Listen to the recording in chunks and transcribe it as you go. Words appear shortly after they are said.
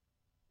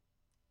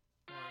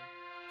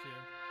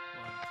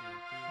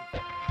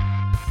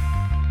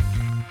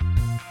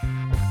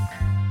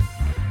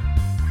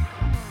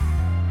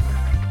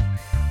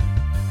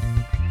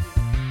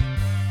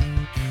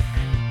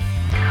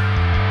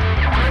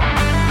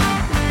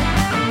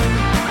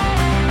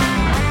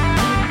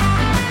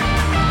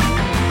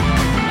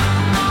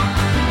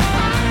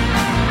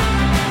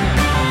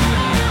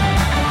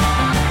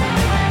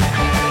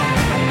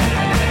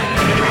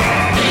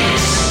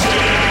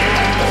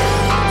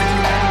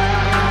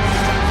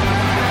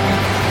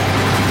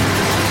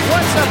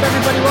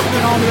everybody. Welcome to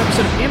an all-new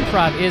episode of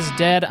Improv is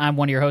Dead. I'm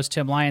one of your hosts,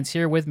 Tim Lyons.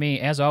 Here with me,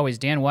 as always,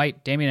 Dan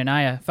White, Damian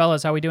Anaya.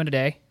 Fellas, how we doing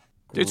today?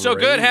 Dude, so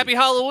good. Happy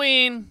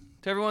Halloween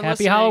to everyone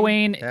Happy listening.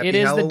 Halloween. Happy It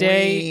is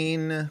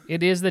Halloween. the day.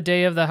 It is the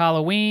day of the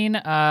Halloween.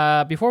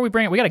 Before we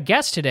bring it, we got a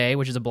guest today,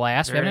 which is a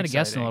blast. We Very haven't had a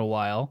guest in a exciting. little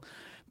while.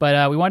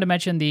 But we wanted to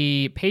mention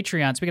the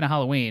Patreon. Speaking of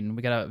Halloween,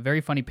 we got a very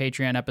funny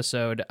Patreon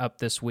episode up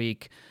this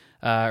week.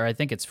 Or I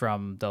think it's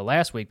from the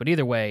last week. But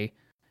either way,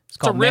 it's It's a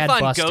called riff Mad on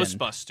Bustin'.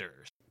 Ghostbusters.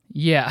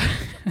 Yeah,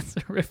 it's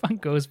a riff on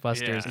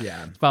Ghostbusters.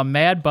 Yeah. It's about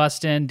Mad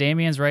Bustin'.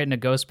 Damien's writing a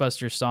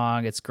Ghostbusters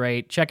song. It's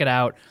great. Check it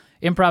out.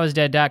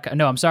 Improvisdead.com.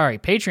 No, I'm sorry.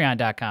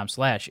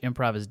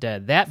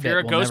 Patreon.com/improvisdead. That If you're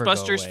a bit will never go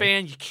Ghostbusters away.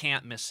 fan, you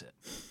can't miss it.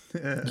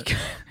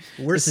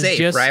 We're This is safe,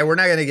 just- right? We're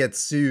not going to get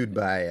sued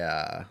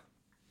by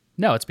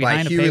No, it's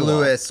behind a Huey paywall.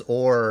 Lewis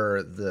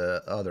or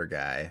the other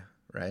guy,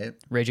 right?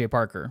 Ray J.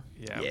 Parker.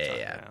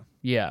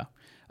 Yeah.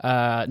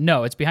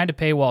 No, it's behind a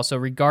paywall. So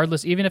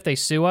regardless, even if they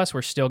sue us,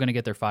 we're still going to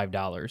get their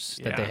 $5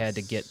 that they Yeah. had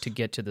to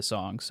get to the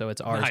song. So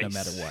it's ours no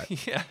matter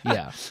what. Yeah.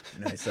 Yeah.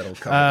 Nice. That'll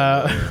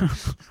cover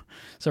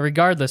So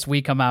regardless,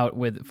 we come out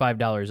with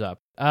 $5 up.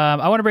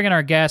 I want to bring in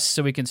our guests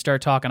so we can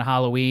start talking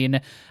Halloween.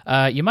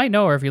 You might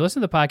know her if you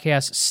listen to the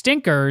podcast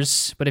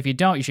Stinkers, but if you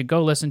don't, you should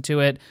go listen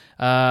to it.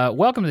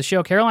 Welcome to the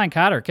show, Caroline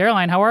Cotter.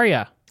 Caroline, how are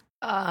you?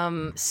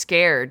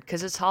 Scared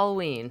because it's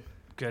Halloween.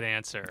 Good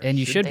answer. And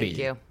you should Thank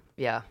be. you.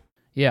 Yeah.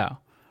 Yeah.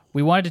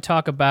 We wanted to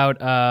talk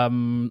about,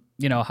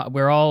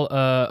 we're all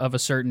of a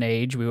certain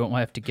age. We won't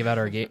have to give out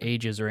our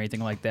ages or anything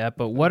like that.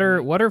 But what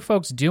are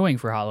folks doing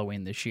for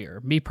Halloween this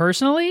year? Me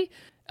personally,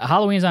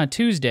 Halloween's on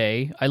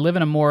Tuesday. I live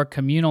in a more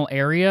communal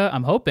area.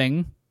 I'm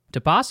hoping to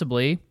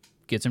possibly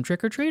get some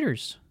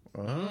trick-or-treaters.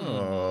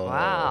 Oh.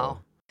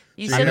 Wow.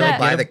 You So said you're going to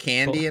that. buy the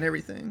candy and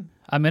everything?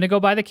 I'm going to go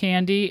buy the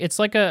candy. It's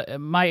like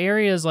my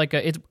area is like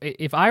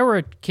if I were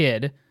a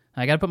kid,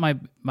 I got to put my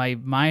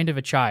mind of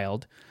a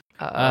child.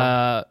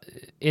 My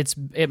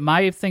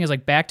thing is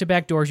like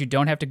back-to-back doors. You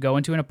don't have to go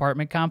into an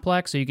apartment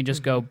complex, so you can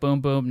just go boom,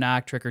 boom,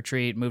 knock, trick or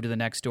treat, move to the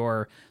next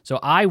door.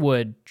 So I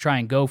would try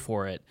and go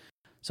for it.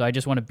 So I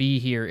just want to be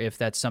here if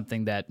that's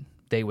something that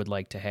they would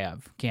like to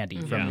have, candy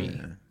from me,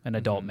 an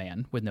adult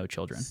man with no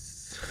children.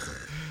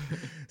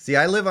 See,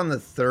 I live on the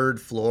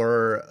third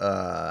floor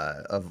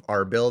of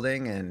our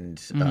building, and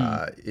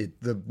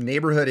the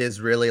neighborhood is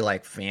really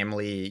like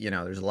family. You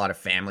know, there's a lot of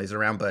families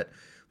around, but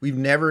we've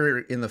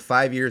never, in the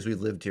 5 years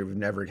we've lived here, we've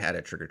never had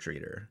a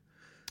trick-or-treater.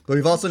 But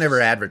we've also never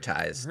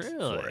advertised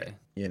for it.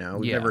 You know,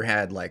 we've never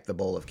had like the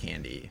bowl of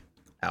candy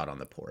out on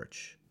the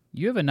porch.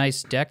 You have a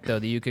nice deck, though,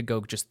 that you could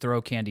go just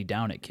throw candy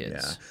down at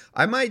kids. Yeah.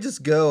 I might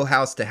just go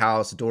house to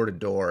house, door to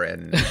door,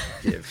 and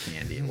give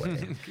candy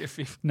away.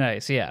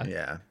 Nice, yeah.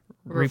 Yeah.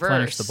 Replenish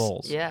Reverse. the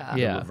bowls. Yeah.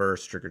 Yeah.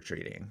 Reverse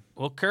trick-or-treating.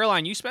 Well,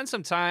 Caroline, you spent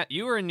some time.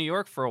 You were in New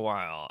York for a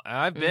while.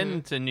 I've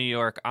been to New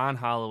York on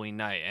Halloween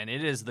night, and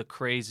it is the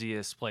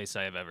craziest place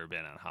I have ever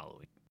been on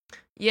Halloween.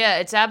 Yeah,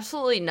 it's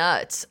absolutely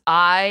nuts.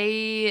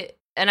 I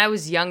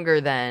was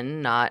younger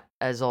then, not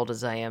as old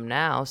as I am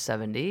now,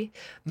 70.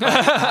 But,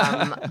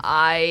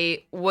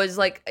 I was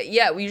like,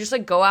 we just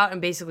like go out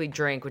and basically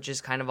drink, which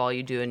is kind of all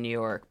you do in New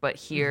York. But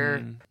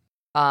here,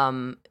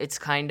 it's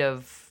kind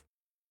of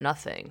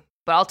nothing.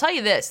 But I'll tell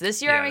you this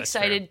year Yeah, I'm that's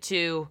excited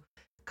to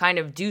kind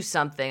of do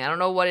something. I don't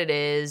know what it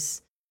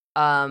is.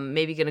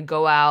 Maybe gonna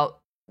go out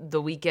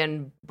the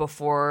weekend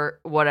before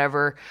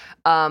whatever.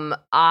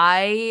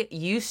 I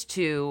used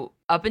to,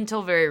 up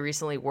until very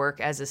recently,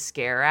 work as a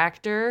scare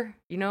actor.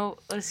 You know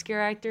what a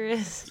scare actor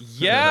is?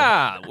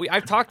 Yeah,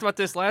 I've talked about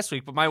this last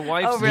week, but my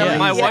wife's Oh, really?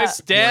 my Yeah. wife's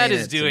dad Explain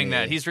is it to doing me.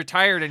 that. He's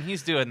retired and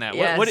he's doing that.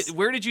 Yes.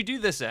 Where did you do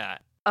this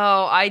at?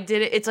 Oh, I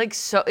did it. It's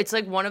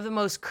like one of the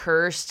most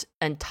cursed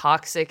and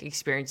toxic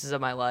experiences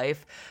of my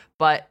life.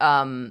 But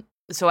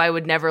so I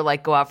would never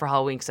like go out for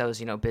Halloween because I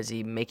was,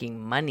 busy making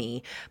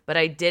money. But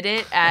I did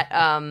it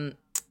at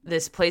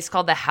this place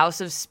called the House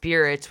of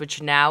Spirits,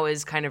 which now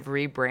is kind of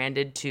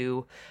rebranded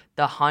to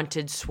the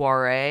Haunted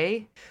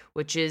Soiree,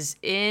 which is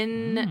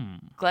in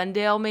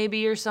Glendale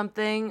maybe or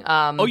something.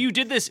 Oh, you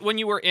did this when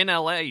you were in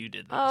LA. You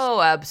did this. Oh,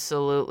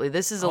 absolutely.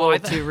 This is a Oh, I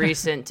little too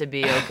recent to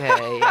be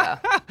okay. Yeah.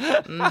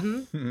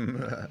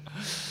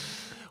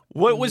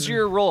 What was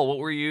your role? What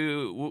were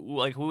you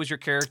like? Who was your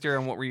character,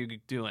 and what were you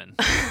doing?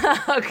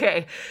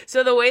 Okay.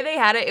 So the way they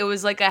had it, it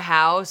was like a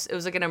house. It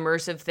was like an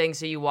immersive thing.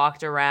 So you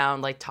walked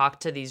around, like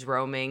talked to these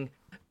roaming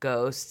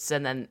ghosts.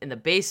 And then in the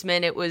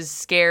basement, it was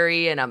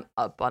scary. And I'm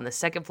up on the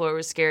second floor, it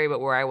was scary. But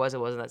where I was, it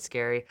wasn't that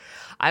scary.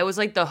 I was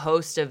like the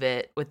host of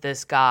it with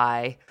this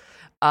guy.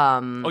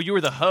 Oh, you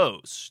were the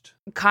host.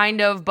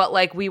 Kind of. But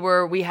like we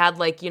had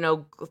like,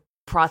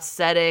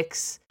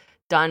 prosthetics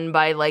done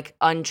by like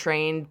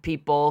untrained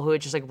people who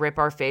would just like rip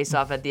our face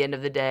off at the end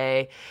of the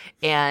day.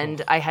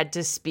 And I had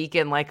to speak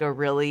in like a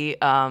really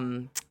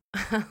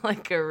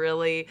like a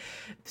really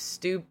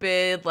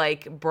stupid,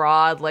 like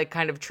broad, like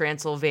kind of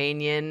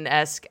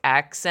Transylvanian-esque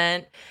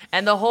accent.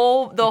 And the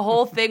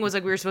whole thing was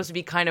like we were supposed to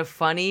be kind of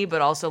funny,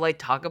 but also like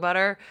talk about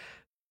our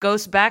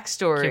ghost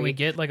backstory. Can we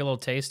get like a little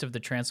taste of the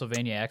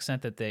Transylvania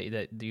accent that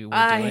you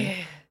were doing?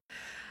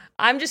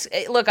 I'm just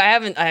look. I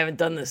haven't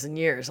done this in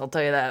years. I'll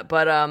tell you that.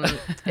 But I'm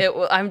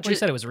Well, you just.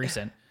 said it was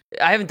recent.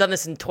 I haven't done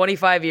this in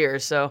 25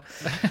 years. So,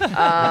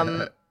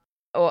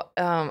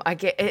 I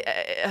can't.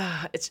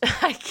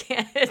 I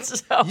can't.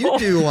 It's so. You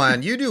do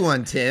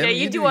one, Tim. Yeah,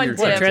 you do your one,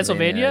 Tim.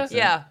 Transylvania? accent.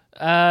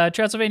 Yeah.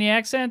 Transylvania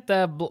accent,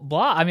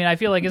 blah. I mean, I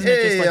feel like isn't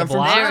it just like I'm a from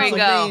blah? There we go.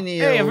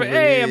 Transylvania Hey, over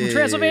I'm here.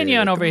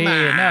 Transylvanian over Come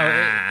here.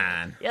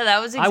 No, on. Yeah, that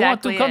was exactly I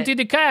want to come it. to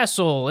the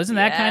castle. Isn't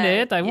that kind of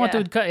Yeah, it? I want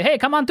yeah. to. Hey,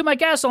 come on to my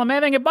castle. I'm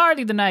having a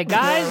party tonight,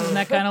 guys. Isn't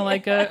that kind of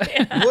like a?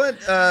 What,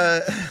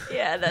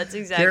 Yeah, that's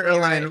exactly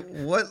Caroline?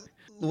 right.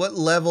 What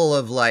level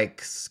of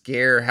like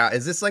scare house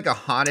is this? Like a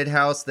haunted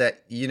house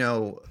that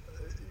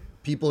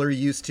people are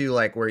used to,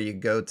 like where you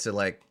go to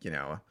like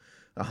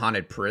a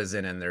haunted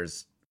prison and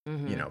there's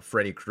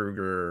Freddy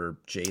Krueger or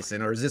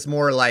Jason, or is this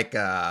more like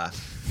a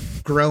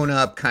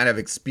grown-up kind of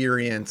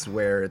experience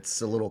where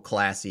it's a little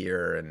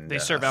classier and They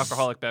serve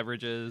alcoholic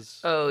beverages.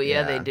 Oh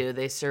yeah, they Yeah. do.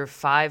 They serve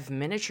 5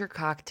 miniature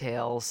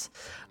cocktails.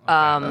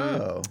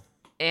 Oh,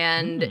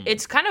 And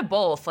it's kind of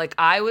both. Like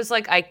I was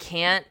like I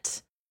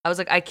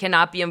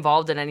cannot be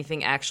involved in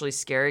anything actually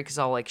scary because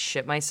I'll like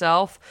shit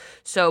myself.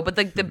 So, but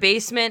like the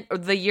basement, or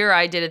the year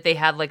I did it, they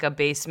had like a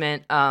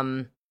basement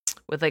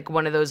with like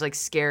one of those like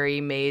scary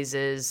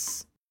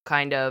mazes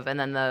kind of, and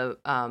then the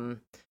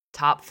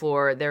top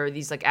floor there were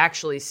these like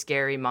actually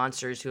scary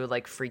monsters who would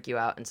like freak you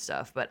out and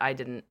stuff, but I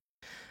didn't.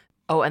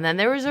 Oh, and then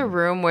there was a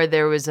room where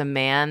there was a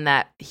man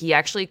that he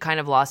actually kind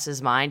of lost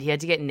his mind. He had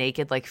to get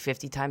naked like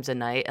 50 times a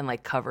night and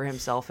like cover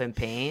himself in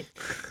paint.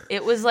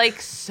 It was like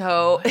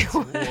so, it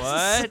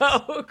was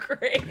so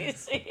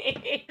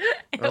crazy.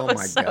 It Oh was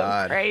my so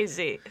God.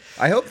 crazy.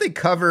 I hope they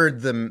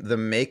covered the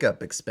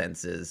makeup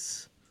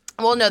expenses.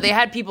 Well, no, they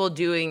had people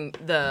doing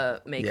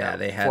the makeup Yeah,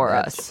 they had for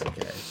that. us.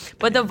 Okay.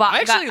 But the I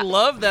actually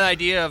love that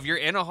idea of you're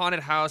in a haunted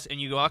house and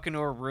you walk into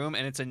a room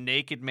and it's a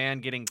naked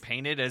man getting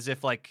painted as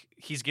if like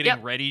he's getting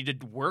Yep. ready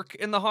to work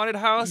in the haunted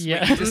house.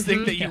 Yeah. But you just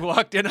think that you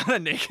walked in on a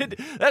naked.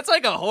 That's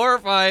like a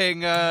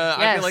horrifying, I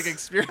feel Yes. like,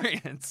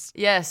 experience.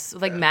 Yes,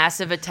 like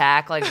massive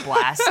attack, like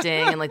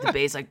blasting, and like the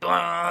bass, like.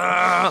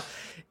 "Ugh."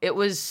 It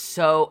was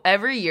so.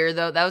 Every year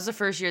though, that was the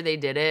first year they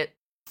did it,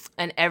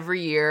 and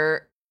every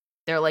year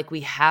they're like, we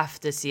have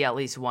to see at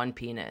least one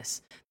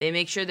penis. They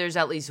make sure there's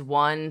at least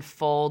one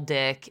full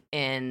dick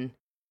in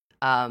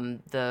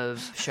the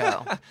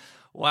show.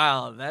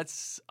 Wow, that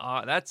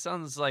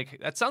sounds like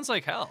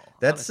hell.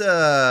 That's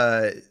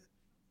honestly.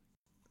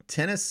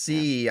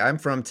 Tennessee. I'm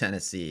from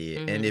Tennessee,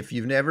 and if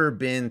you've never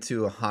been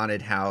to a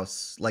haunted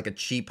house, like a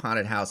cheap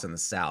haunted house in the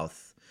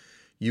South,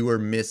 you are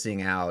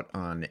missing out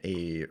on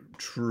a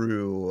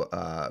true,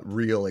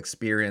 real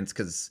experience,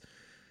 because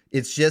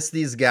it's just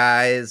these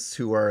guys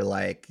who are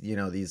like,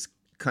 these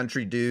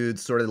country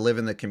dudes sort of live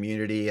in the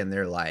community, and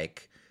they're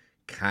like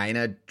kind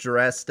of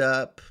dressed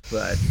up,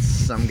 but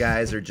some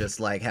guys are just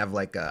like have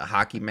like a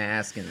hockey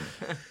mask, and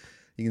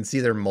you can see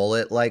their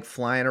mullet like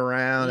flying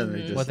around, and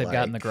they're just What they've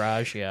got in the like-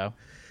 garage, yeah.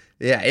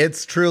 Yeah,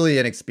 it's truly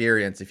an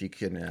experience if you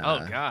can.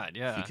 Oh God,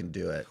 yeah. if you can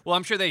do it. Well,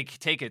 I'm sure they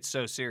take it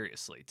so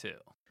seriously too.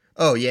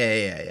 Oh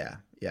yeah.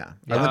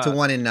 I went to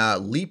one in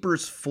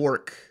Leapers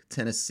Fork,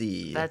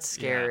 Tennessee. That's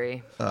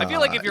scary. I feel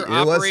like if you're it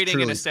was operating an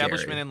truly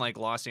establishment scary. in like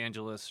Los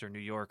Angeles or New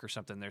York or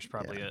something, there's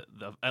probably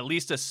at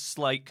least a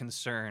slight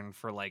concern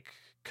for like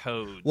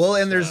codes. Well,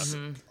 and stuff.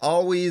 there's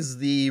always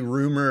the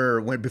rumor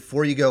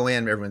before you go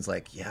in, everyone's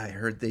like, "Yeah, I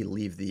heard they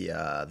leave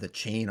the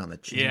chain on the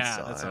chainsaw.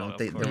 Yeah, that's all, of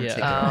Don't course. take it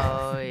Yeah.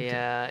 off." Oh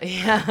yeah.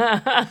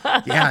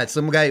 Yeah,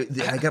 some guy.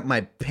 I got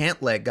my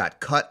pant leg got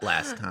cut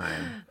last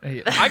time.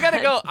 I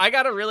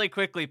gotta really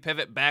quickly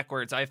pivot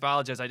backwards. I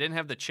apologize. I didn't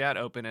have the chat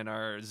open in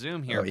our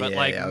Zoom here, Oh, but yeah,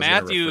 like yeah, I was gonna refer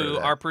to Matthew,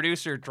 that. our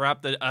producer,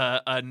 dropped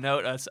a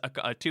note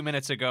 2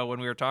 minutes ago when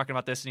we were talking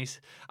about this, and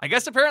I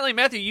guess apparently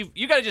Matthew,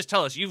 you got to just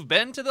tell us you've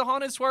been to the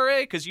haunted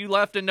soiree, because you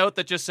left a note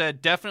that just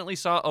said definitely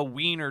saw a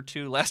ween or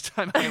two last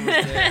time I was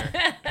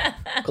there.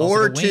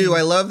 Or it a two. wing.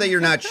 I love that you're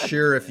not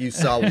sure if you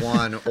saw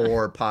one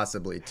or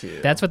possibly two.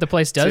 That's what the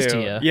place does too.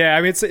 to you. Yeah,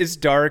 I mean it's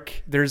dark.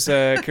 There's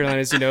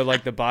Carolina's,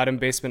 like the bottom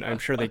basement. I'm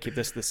sure they keep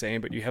this the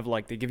same, but you have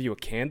like they give you a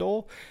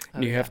candle,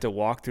 and you have to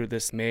walk through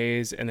this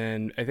maze, and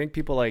then I think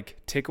people like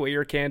take away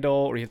your candle,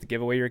 or you have to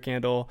give away your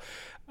candle.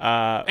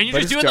 And you're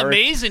but just it's doing the dark.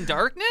 maze in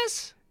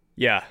darkness?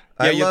 Yeah,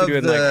 I you have love to do it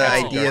in, the like,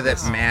 absolute idea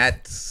darkness. that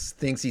Matt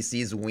thinks he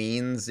sees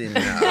weens in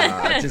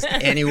just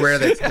anywhere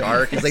that's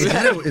dark. He's like,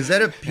 is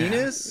that a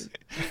penis?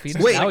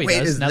 Wait, Now he wait,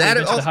 does. is Now that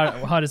that a-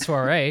 the haunted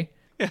soiree?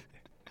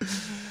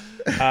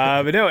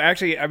 But no,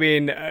 actually, I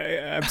mean,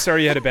 I'm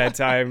sorry you had a bad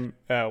time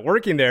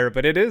working there,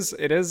 but it is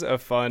a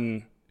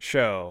fun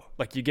show.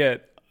 Like you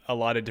get a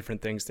lot of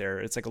different things there.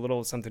 It's like a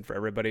little something for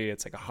everybody.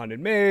 It's like a haunted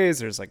maze.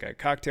 There's like a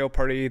cocktail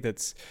party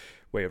that's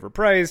way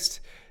overpriced.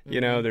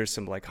 There's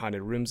some like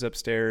haunted rooms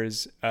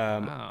upstairs.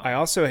 Wow. I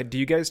also, do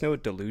you guys know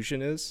what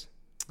delusion is?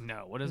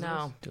 No, what is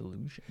No.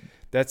 Delusion.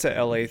 That's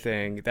a LA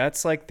thing.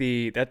 That's like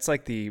the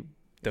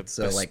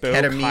So like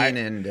bespoke ketamine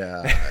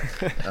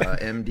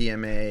and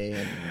MDMA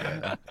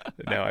and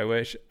No, I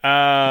wish.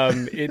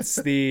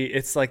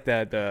 It's like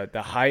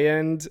the high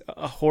end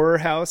horror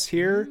house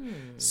here.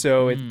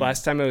 So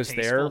last time I was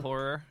Tasteful there,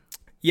 horror.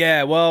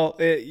 yeah, well,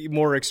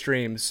 more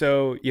extreme.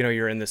 So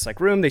you're in this like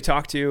room, they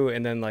talk to you,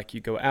 and then like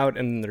you go out,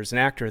 and there's an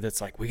actor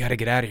that's like, we got to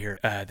get out of here.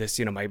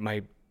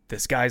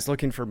 This guy's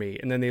looking for me,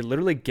 and then they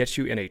literally get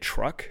you in a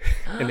truck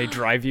and they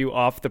drive you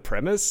off the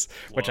premise,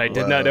 which I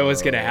did not know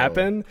was going to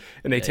happen,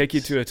 and they take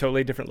you to a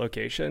totally different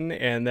location,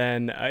 and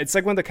then it's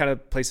like one of the kind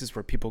of places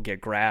where people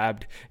get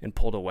grabbed and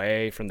pulled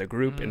away from the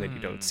group, and then you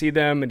don't see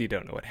them and you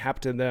don't know what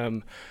happened to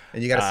them,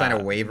 you got to sign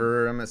a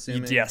waiver, I'm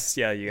assuming. Yes,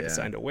 yeah, you got to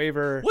sign a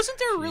waiver. Wasn't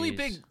there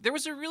there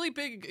was a really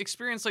big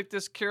experience like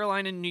this,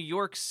 Caroline, in New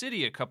York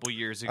City a couple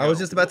years ago? I was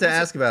just about to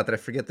ask about that. I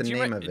forget the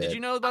name of it. Did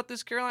you know about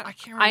this, Caroline? I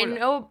can't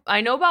remember.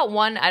 I know about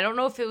one. I don't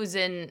know if it was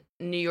in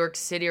New York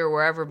City or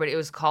wherever, but it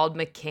was called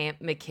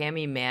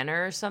McCamey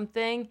Manor or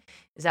something.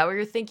 Is that what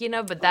you're thinking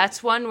of? But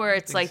that's one where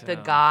it's like the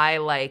guy,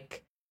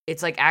 like,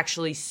 it's like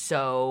actually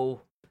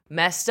so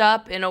messed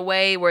up in a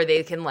way where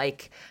they can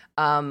like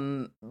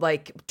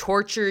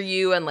torture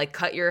you and like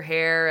cut your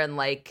hair, and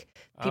like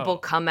people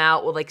come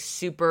out with like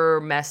super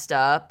messed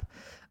up.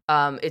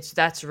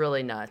 That's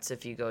really nuts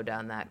if you go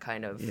down that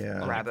kind of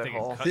rabbit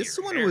hole. This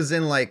one was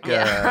in like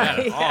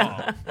that's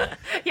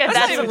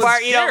the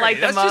part you don't like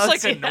the most. That's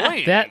just like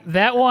annoying. That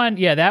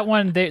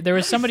one. There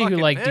was somebody who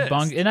like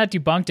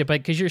debunked it,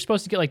 but because you're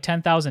supposed to get like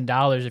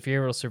 $10,000 if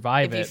you're able to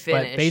survive it.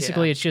 But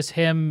basically, it's just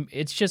him.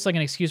 It's just like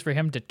an excuse for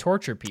him to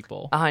torture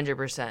people.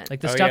 100%.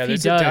 Like the stuff he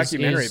does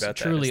is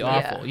truly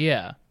awful.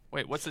 Yeah.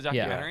 Wait, what's the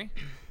documentary?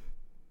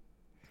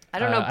 I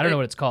don't know. I don't know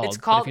what it's called.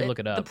 But if you look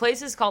it up, the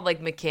place is called like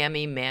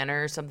McCamey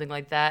Manor or something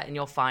like that, and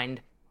you'll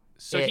find.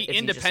 So he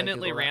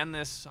independently ran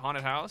this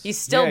haunted house. He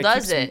still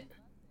does it.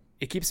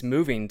 It keeps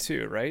moving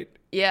too, right?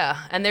 Yeah,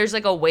 and there's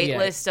like a wait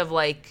list of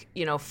like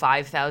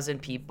 5,000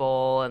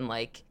 people, and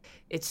like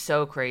it's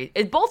so crazy.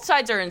 Both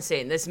sides are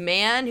insane. This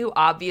man who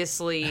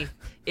obviously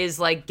is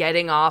like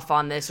getting off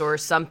on this or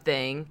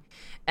something.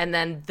 And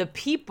then the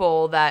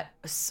people that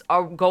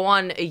go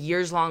on a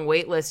years-long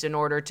wait list in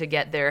order to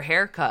get their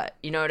hair cut.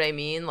 You know what I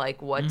mean?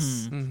 Like,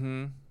 what's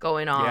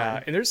going on?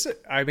 Yeah, and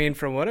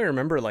from what I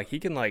remember, like, he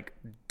can, like,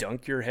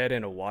 dunk your head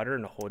into water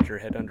and hold your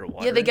head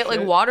underwater. Yeah, they get,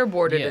 like,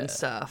 waterboarded and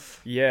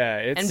stuff.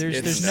 Yeah,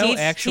 there's no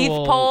actual...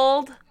 Teeth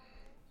pulled.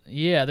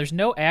 Yeah, there's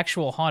no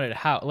actual haunted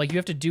house. Like, you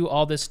have to do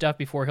all this stuff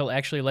before he'll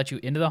actually let you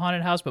into the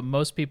haunted house, but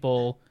most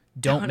people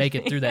don't make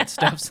it through that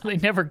stuff, so they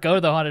never go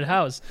to the haunted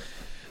house.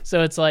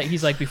 So it's like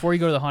he's like, before you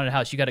go to the haunted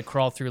house, you got to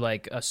crawl through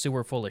like a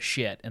sewer full of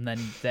shit, and then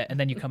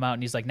you come out,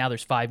 and he's like, now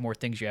there's 5 more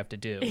things you have to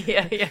do.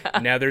 Yeah.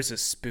 Now there's a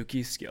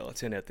spooky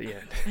skeleton at the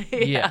end.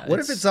 Yeah.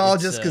 What if it's all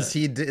just because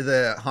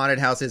the haunted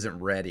house isn't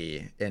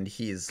ready, and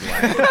he's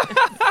like,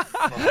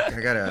 fuck, I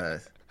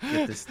gotta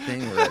get this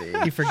thing ready.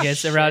 He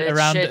forgets around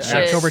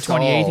October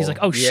 28th. He's like,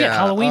 oh shit,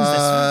 Halloween's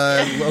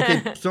this week.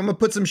 Okay, so I'm gonna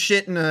put some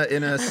shit in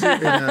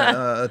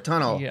a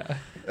tunnel. Yeah.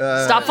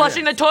 Stop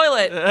flushing the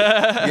toilet.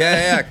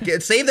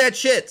 Save that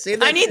shit.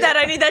 I need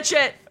that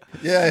shit.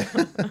 Yeah.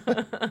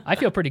 I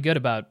feel pretty good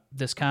about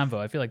this convo.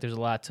 I feel like there's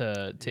a lot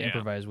to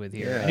improvise with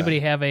here. Yeah.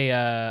 Anybody have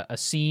a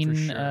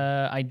scene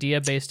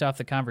idea based off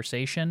the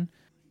conversation?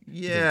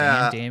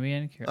 Yeah. Dan,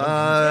 Damien?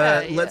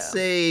 Let's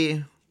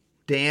say,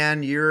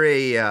 Dan, you're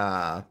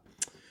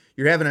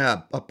having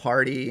a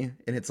party,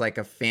 and it's like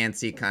a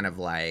fancy kind of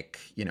like,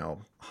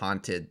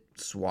 haunted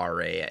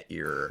soiree at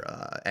your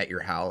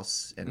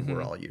house, and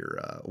we're all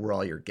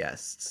your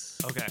guests.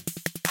 Okay.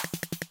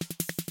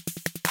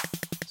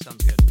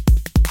 Sounds good.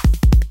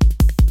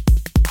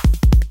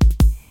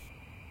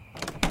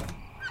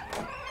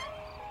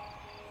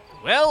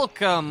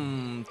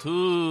 Welcome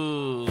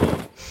to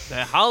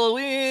the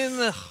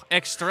Halloween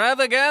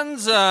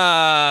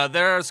extravaganza.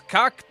 There's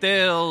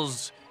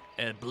cocktails,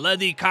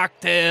 bloody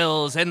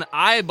cocktails, and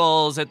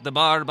eyeballs at the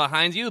bar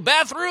behind you.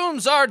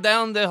 Bathrooms are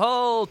down the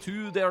hall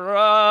to the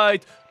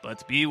right,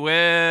 but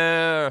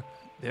beware,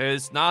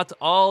 there's not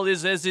all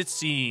is as it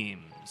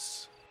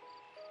seems.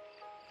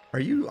 Are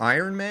you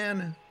Iron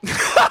Man?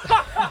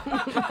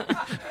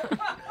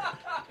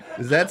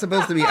 Is that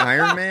supposed to be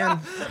Iron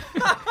Man?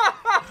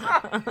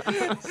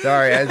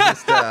 Sorry, I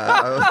just...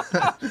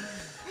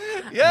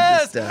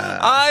 Yes,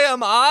 I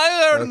am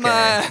Iron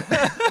Man.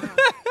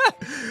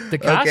 The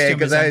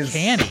costume is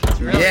uncanny.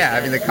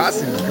 The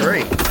costume is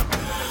great.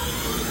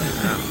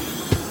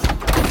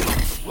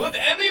 Would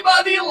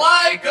anybody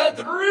like a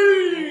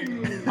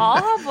drink?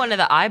 I'll have one of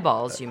the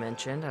eyeballs you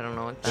mentioned. I don't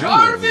know what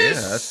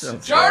that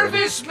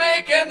Jarvis,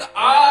 make an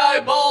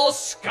eyeball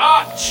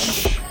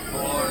scotch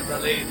for the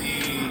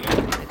lady.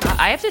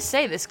 I have to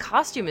say, this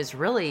costume is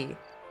really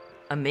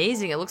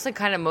amazing. It looks like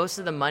kind of most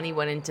of the money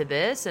went into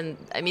this, and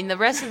I mean the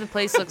rest of the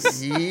place looks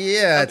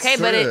okay,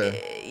 but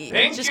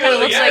it just kind of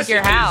looks like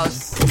your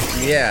house.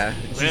 Yeah.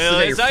 Just Well,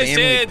 look at as your I family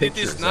said, it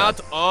pictures is not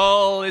up.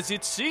 all as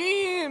it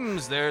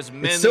seems. There's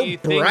many It's so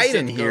things bright that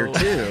in here go-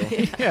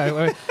 too.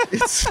 Yeah,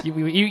 It's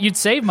you'd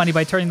save money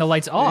by turning the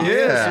lights off.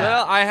 Yeah.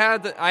 Well,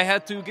 I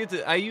had to get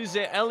it. I use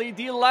the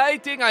LED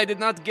lighting. I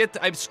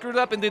screwed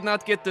up and did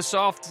not get the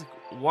soft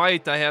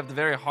white. I have the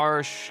very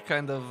harsh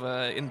kind of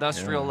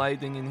industrial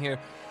lighting in here.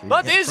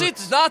 But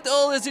it's not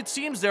all as it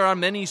seems. There are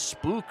many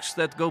spooks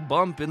that go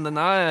bump in the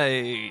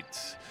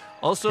night.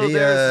 Also,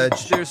 Hey,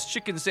 there's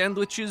chicken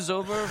sandwiches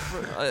over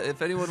for,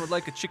 if anyone would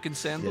like a chicken yeah,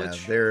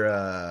 sandwich. they're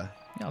Yeah,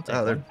 I'll take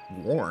they're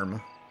one.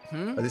 warm.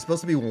 Are they supposed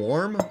to be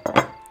warm?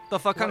 The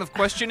fuck kind of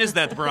question is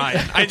that,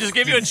 Brian? I just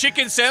gave you a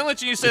chicken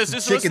sandwich and you says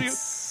this supposed to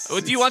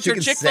be... Do you want your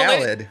chicken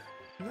Chick-fil-A? salad?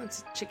 No,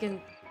 it's chicken.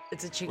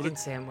 It's a chicken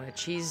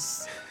sandwich.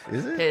 He's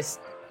Is it? pissed.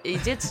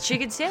 It's a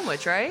chicken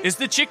sandwich, right? Is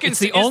the chicken... It's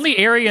the only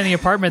area in the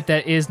apartment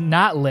that is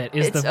not lit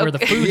is It's where the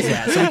okay. food's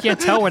at, so we can't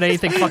tell what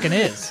anything fucking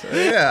is.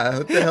 Yeah.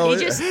 What the hell?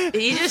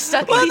 He just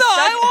stuck. Well, he no,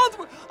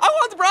 stuck- I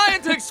want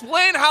Brian to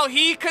explain how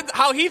he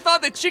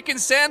thought the chicken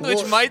sandwich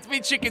Well- might be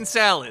chicken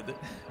salad.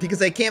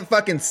 Because I can't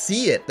fucking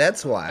see it.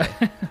 That's why.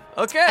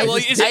 Okay, well,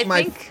 just is dip it...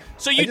 my- think-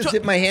 So I you just took...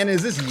 dipped my hand.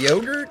 Is this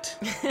yogurt?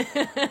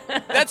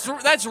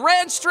 That's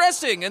ranch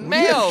dressing and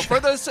mayo for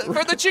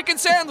the chicken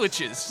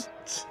sandwiches.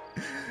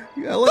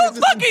 Yeah, look, it's Don't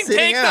just fucking sitting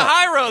take the out.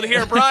 high road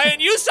here, Brian.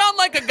 You sound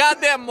like a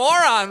goddamn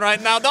moron right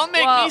now. Don't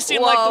make me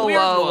seem like the weird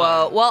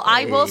one. Well,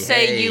 I will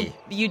say Hey.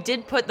 you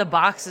did put the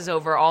boxes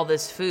over all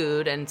this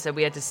food, and so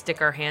we had to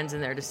stick our hands in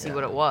there to see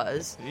what it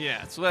was.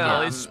 Yes,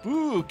 well, it's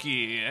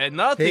spooky, and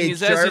nothing Hey,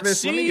 is as it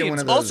Jarvis, let me get one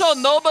seems. of those- Also,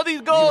 nobody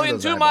me go one of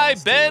those into my eyeballs,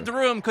 too.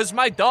 bedroom because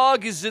my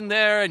dog is in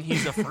there and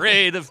he's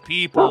afraid of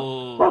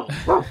people.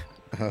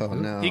 Oh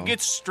no. He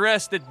gets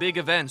stressed at big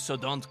events, so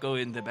don't go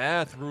in the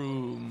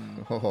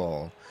bathroom.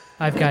 Oh.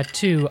 I've got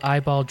 2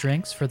 eyeball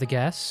drinks for the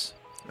guests.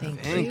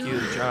 Thank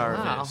you,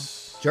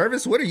 Jarvis.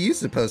 Jarvis, what are you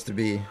supposed to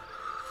be?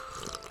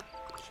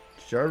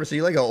 Jarvis, are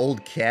you like an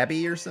old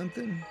cabbie or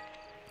something?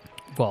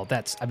 Well,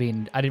 I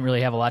didn't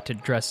really have a lot to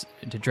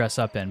dress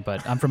up in,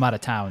 but I'm from out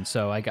of town,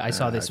 so I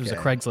saw this was a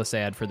okay. Craigslist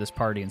ad for this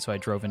party, and so I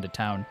drove into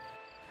town.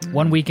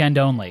 One weekend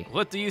only.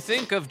 What do you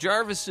think of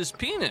Jarvis's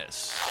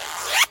penis?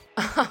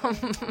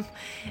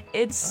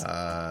 It's.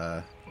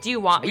 Uh, Do you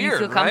want? weird, you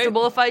feel right?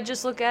 comfortable if I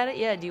just look at it?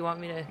 Yeah. Do you want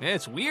me to? Yeah,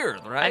 it's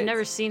weird, right? I've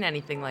never seen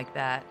anything like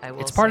that. I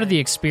will. It's part of say. the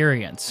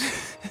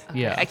experience.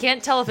 Yeah. I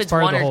can't tell if it's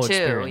part of one the or whole two.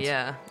 experience.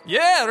 Yeah.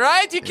 Yeah,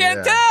 right? You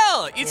can't Yeah.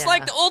 tell. It's Yeah.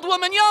 like the old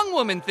woman, young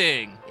woman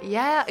thing.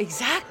 Yeah.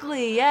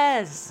 Exactly.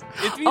 Yes.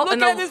 If you Oh, look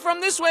and at the- it from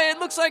this way, it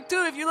looks like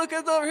two. If you look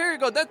at it over here, you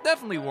go, that's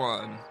definitely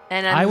one.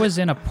 And I was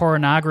in a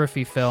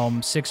pornography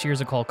film 6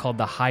 years ago called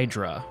The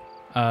Hydra.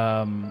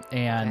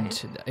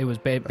 And it was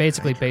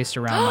basically based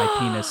around my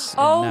penis. and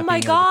Oh not my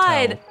being able to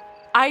tell. God.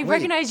 I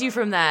recognize you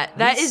from that.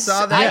 That we is.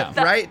 saw that,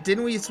 Yeah. right?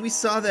 Didn't we? We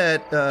saw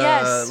that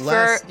Yes,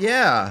 last. for-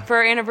 Yeah. For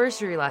our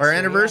anniversary last Our year. yeah.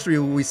 anniversary,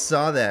 we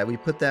saw that. We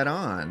put that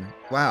on.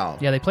 Wow.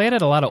 Yeah, they play it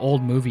at a lot of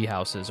old movie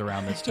houses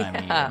around this time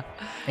of Yeah. year.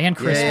 And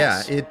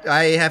Christmas. Yeah.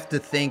 I have to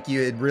thank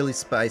you. It really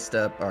spiced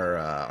up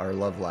our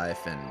love life,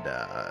 and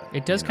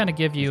It does kind of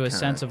give you a kinda-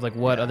 sense of like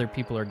what other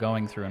people are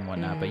going through and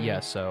whatnot. But yeah,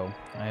 so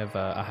I have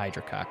a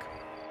Hydra cock.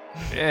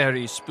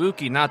 Very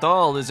spooky. Not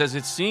all is as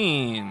it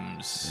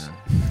seems.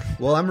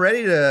 Well, I'm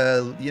ready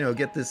to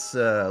get this.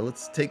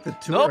 Let's take the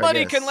tour. I Nobody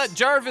guess. can let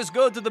Jarvis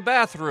go to the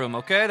bathroom,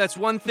 okay? That's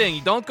one thing.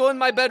 You don't go in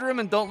my bedroom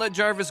and don't let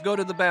Jarvis go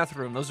to the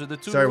bathroom. Those are the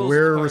two Sorry, rules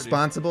we're of the party.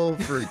 responsible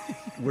for.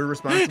 We're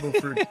responsible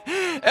for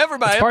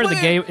Everybody. It's part of the put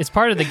it- game. It's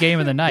part of the game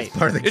of the night.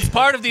 part of the. It's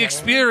part of the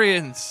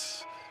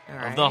experience All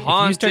of right. the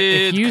haunted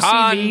if you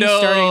condo. see me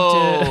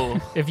starting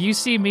to, if you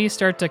see me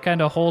start to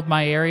kind of hold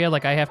my area,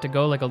 like I have to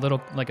go like a little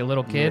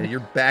kid, Yeah, you're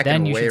backing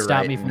then you away should stop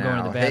right me from now. going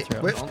to the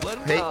bathroom. Hey, Don't let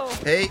him hey, go.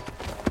 hey,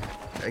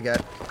 I got.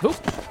 Oop, you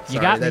Sorry,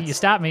 got me. that's- You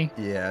stopped me.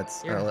 Yeah,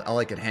 it's You're- all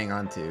I could hang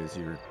on to is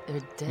your.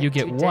 They're dead You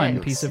get too one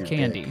dead. piece of your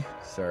candy. dick.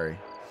 Sorry.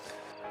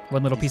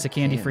 One little piece of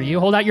candy for candy. you.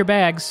 Hold out your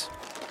bags.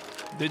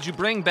 Did you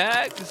bring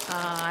bags?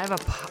 I have a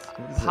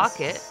What is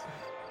pocket. this?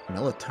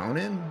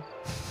 Melatonin.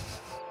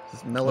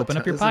 Open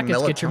up your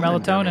pockets. Get your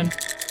melatonin.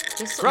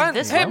 Brian,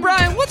 This hey one?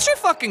 Brian, what's your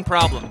fucking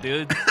problem,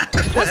 dude?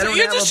 don't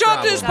You have just a show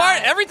up to this problem.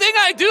 part. Everything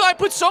I do, I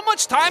put so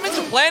much time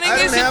into planning I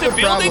don't this, have into a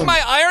building problem.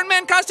 my Iron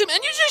Man costume, and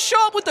you just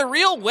show up with a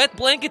real wet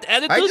blanket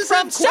attitude I just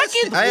from have second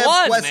questions. I have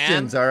one,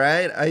 questions. man. All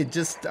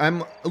right.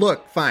 I'm.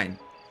 Look, fine.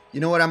 You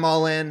know what? I'm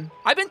all in.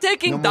 I've been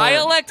taking No more.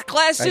 dialect I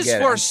classes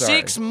get it, for I'm sorry.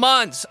 6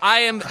 months. I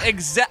am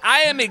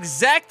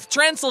exact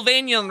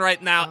Transylvanian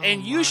right now,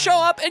 and you show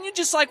up and you're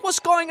just like, "What's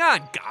going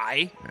on,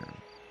 guy?"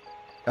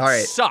 All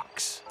right.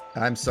 Sucks.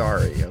 I'm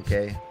sorry.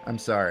 Okay. I'm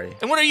sorry.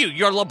 And what are you?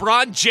 You're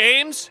LeBron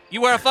James? You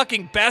wear a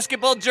fucking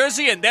basketball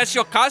jersey and that's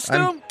your costume?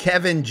 I'm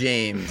Kevin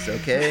James.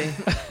 Okay.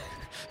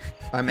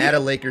 I'm at a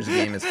Lakers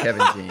game as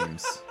Kevin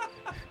James.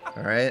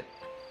 All right.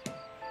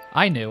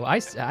 I knew. I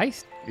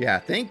Yeah.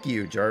 Thank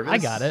you, Jarvis. I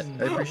got it.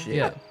 I appreciate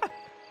yeah. it.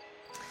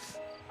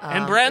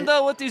 And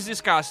Brenda, what is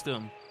this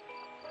costume?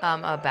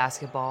 A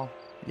basketball.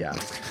 Yeah.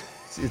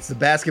 It's the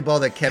basketball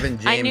that Kevin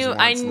James I knew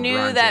wants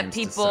LeBron that James to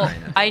people.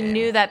 sign at the I game.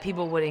 knew that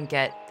people wouldn't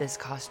get this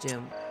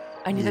costume.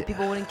 I knew that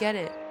people wouldn't get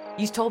it.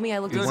 You told me I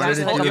looked You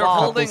exactly wanted to like do a a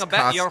ball. couple's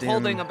You're costume.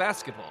 holding a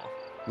basketball.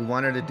 We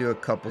wanted to do a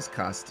couple's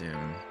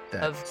costume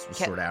that Of was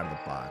Ke- sort of out of the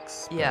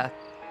box. but- Yeah,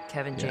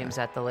 Kevin James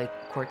at the lake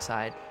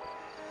courtside.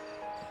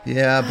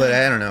 Yeah, but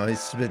I don't know.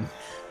 It's been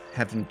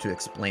having to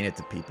explain it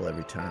to people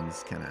every time.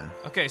 It's kind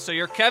of. Okay, so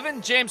you're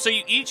Kevin James. So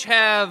you each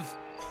have.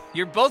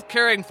 You're both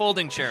carrying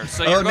folding chairs.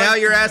 So Oh, now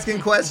you're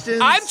asking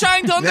questions? I'm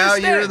trying to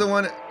understand. Now you're the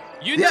one.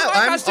 You did Yeah,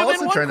 my I'm costume also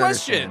in one trying to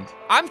question. understand.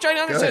 I'm trying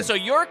to understand. ahead. So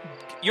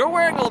you're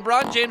wearing a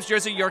LeBron James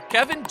jersey. You're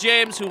Kevin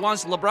James who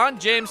wants LeBron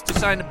James to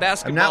sign a I'm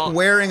basketball. not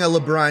wearing a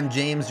LeBron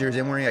James jersey.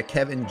 I'm wearing a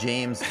Kevin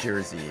James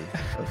jersey.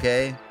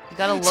 Okay? You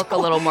gotta look a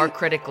little more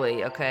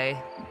critically,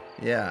 okay?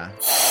 Yeah.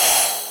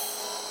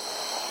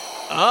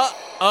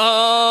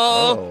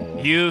 Oh,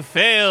 you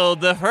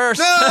failed the first.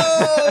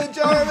 No,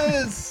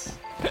 Jarvis!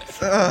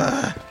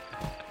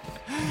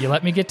 You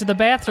let me get to the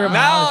bathroom.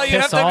 Now I'll you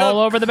have piss to go. all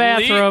over the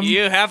bathroom.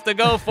 You have to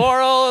go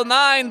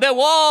 409 the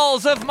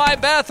walls of my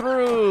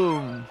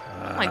bathroom.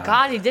 Oh my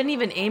god, he didn't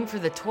even aim for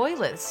the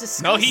toilet. It's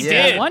disgusting. No, he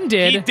Yeah. did. One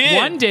did. He did.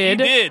 One did.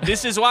 He did.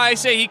 This is why I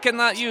say he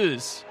cannot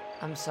use.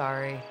 I'm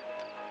sorry.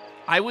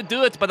 I would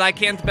do it, but I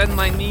can't bend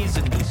my knees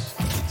in this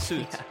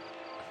suit.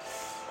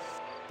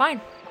 Fine,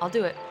 I'll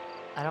do it.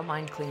 I don't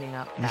mind cleaning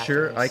up. You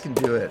sure? bathrooms. I can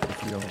do it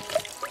if you don't.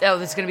 Oh,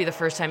 this is gonna be the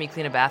first time you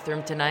clean a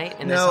bathroom tonight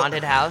in this No.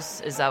 haunted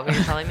house? Is that what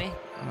you're telling me?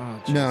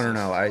 Oh, No.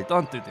 Jesus.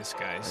 Don't do this,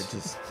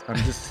 guys.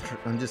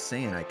 I'm just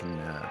saying I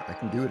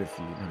can do it if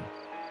you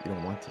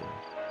don't want to.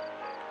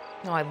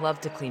 No, I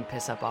love to clean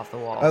piss up off the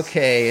walls.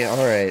 Okay, all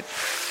right.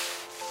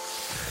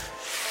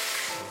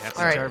 Happy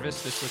All right.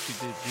 Jarvis, this is what you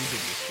did. You did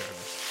this,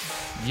 Jarvis.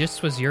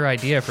 This was your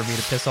idea for me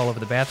to piss all over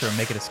the bathroom and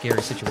make it a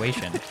scary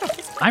situation.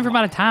 I'm from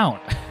out of town.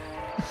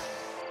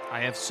 I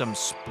have some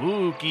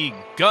spooky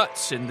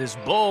guts in this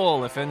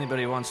bowl if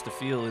anybody wants to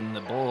feel in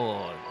the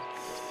bowl.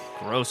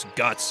 Gross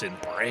guts and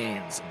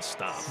brains and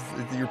stuff.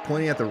 You're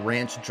pointing at the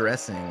ranch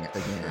dressing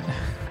again.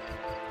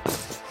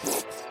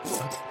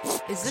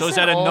 So is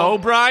that a no,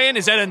 Brian?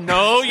 Is that a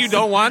no? You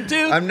don't want to?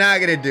 I'm not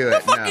gonna do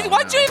it.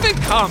 Why'd you even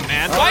come,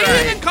 man? Why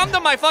right. you even come to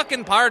my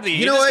fucking party?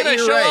 You know just what? gonna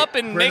You're show right. up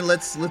and Brendan, make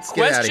let's get out of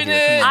question here.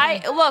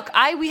 it? Come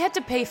on. We had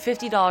to pay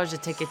 $50 a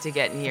ticket to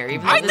get in here.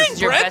 Even though I this think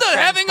is your best Brenda's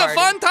friend's having party. a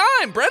fun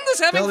time. Brenda's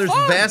having Well, there's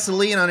fun.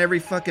 Vaseline on every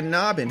fucking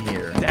knob in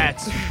here.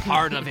 That's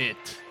part of it.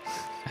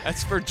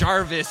 That's for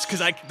Jarvis,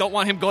 because I don't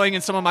want him going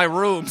in some of my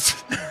rooms.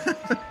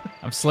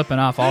 I'm slipping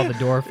off all the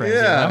door frames.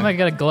 Yeah. I'm gonna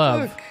get a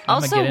glove. I'm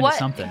Also, gonna get into what?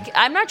 something.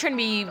 I'm not trying to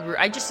be.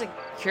 I'm just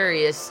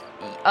curious.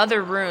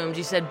 Other rooms.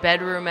 You said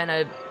bedroom and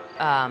a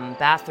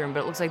bathroom,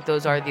 but it looks like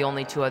those are the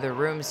only two other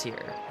rooms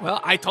here. Well,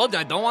 I told you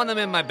I don't want him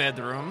in my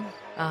bedroom.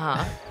 Uh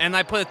huh. And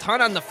I put a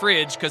ton on the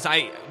fridge because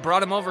I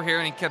brought him over here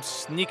and he kept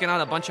sneaking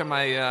out a bunch of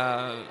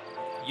my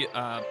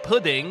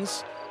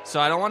puddings. So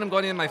I don't want him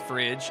going in my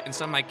fridge and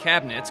some of my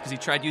cabinets because he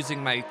tried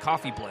using my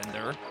coffee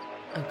blender.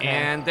 Okay.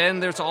 And then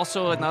there's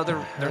also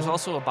there's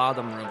also a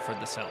bottom room for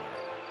the cellar.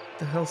 What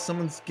the hell?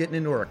 Someone's getting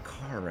into our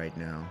car right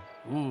now.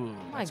 Ooh.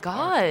 Oh my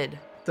god.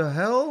 What the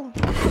hell?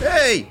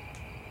 Hey!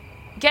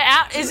 Get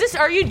out!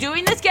 Are you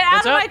doing this? Get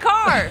out What's of my up?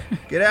 car!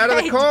 Get out of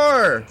the Hey.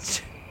 car!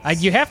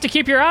 You have to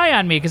keep your eye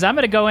on me because I'm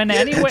gonna go in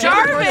anywhere.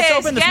 Jarvis, Everywhere that's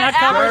open that's get not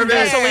covered in out of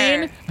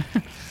Vaseline.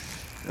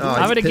 Oh, I'm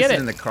he's gonna get pissing it.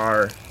 in the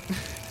car.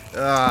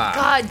 Ah,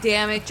 God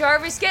damn it,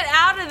 Jarvis! Get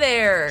out of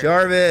there!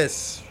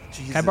 Jarvis.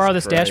 Can I borrow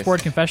this Jesus Christ.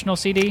 dashboard confessional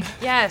CD?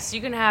 Yes, you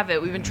can have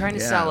it. We've been trying to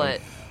Yeah. sell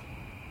it.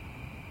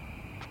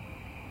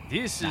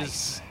 This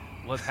is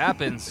what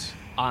happens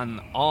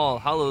on All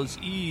Hallows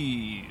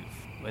Eve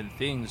when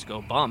things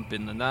go bump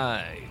in the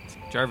night.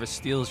 Jarvis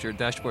steals your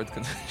dashboard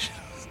confessional.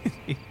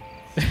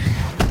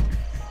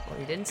 Well,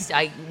 he didn't.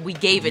 We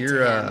gave it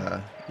to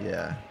him.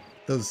 Yeah.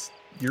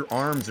 Your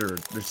arms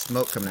there's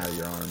smoke coming out of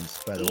your arms,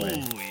 by the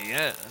way. Ooh,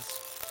 yes.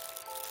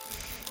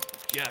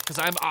 Yeah, because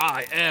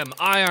I am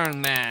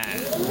Iron Man.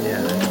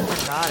 Yeah.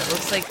 God, it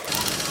looks like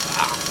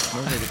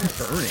Smells like it's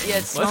burning. yeah,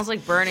 it smells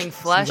like burning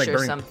flesh Smells like or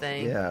burning-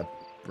 something. Yeah,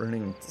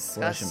 burning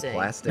flesh and Disgusting.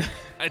 plastic.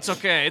 It's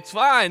okay. It's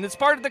fine. It's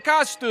part of the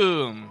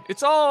costume.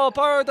 It's all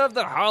part of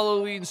the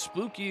Halloween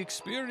spooky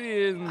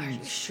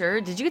experience.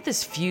 Sure. Did you get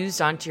this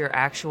fused onto your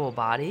actual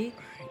body?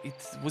 It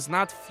was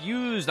not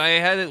fused. I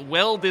had it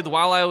welded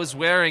while I was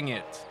wearing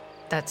it.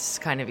 That's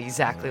kind of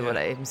exactly what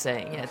I'm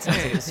saying. Yeah, it sounds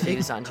like it was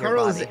fused onto your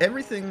Carl, body. is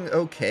everything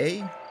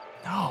okay?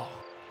 No,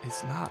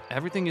 it's not.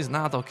 Everything is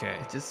not okay.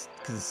 Just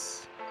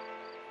because,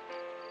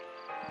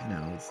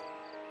 it's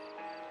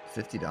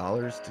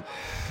 $50 to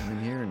come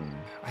in here and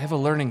I have a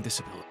learning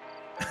disability.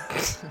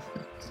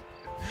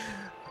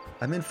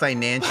 I'm in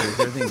financials. Is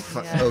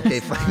everything Yeah, okay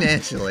it's not.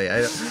 financially?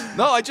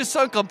 No, I just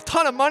sunk a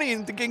ton of money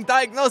into getting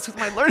diagnosed with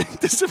my learning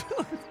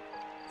disability.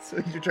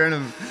 So you're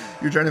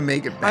trying to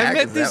make it back. I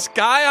met Is this that-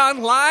 guy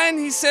online.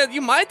 He said,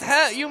 you might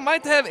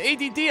have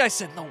ADD. I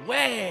said, no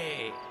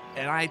way.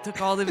 And I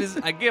took all of his,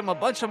 I gave him a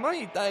bunch of money.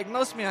 He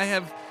diagnosed me. I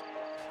have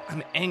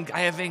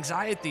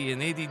anxiety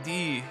and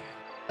ADD.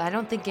 I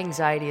don't think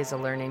anxiety is a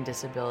learning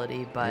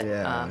disability, but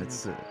Yeah,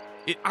 it's.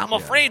 I'm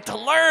afraid to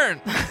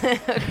learn.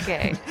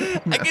 okay.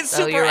 I get So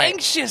super you're right.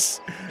 anxious.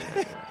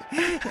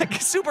 I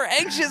get super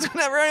anxious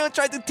whenever anyone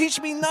tried to teach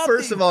me nothing.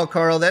 First of all,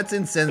 Carl, that's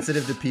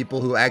insensitive to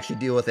people who actually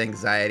deal with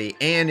anxiety,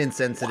 and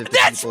insensitive to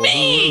That's people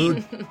me!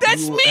 who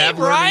That's who me, have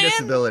Brian! learning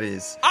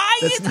disabilities.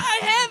 I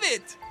have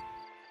it.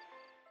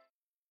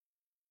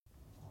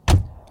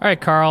 All right,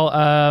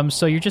 Carl.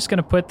 So you're just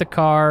gonna put the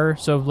car.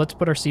 So let's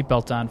put our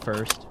seatbelt on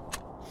first.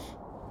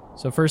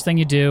 So first thing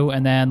you do,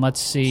 and then let's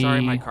see.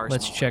 Sorry, my car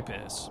Let's smells check.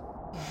 like piss.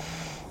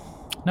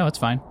 No, it's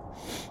fine.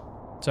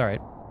 It's all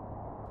right.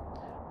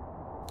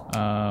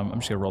 I'm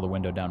just gonna roll the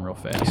window down real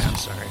fast. Yeah, I'm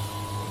sorry.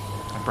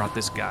 I brought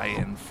this guy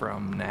in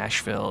from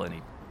Nashville,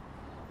 and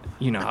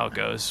you know how it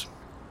goes.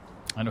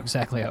 I know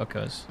exactly how it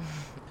goes.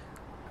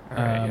 All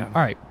right, yeah.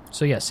 All right.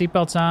 So yeah,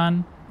 seatbelt's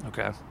on.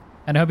 Okay.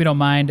 And I hope you don't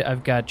mind.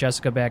 I've got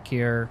Jessica back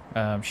here.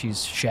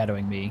 She's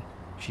shadowing me.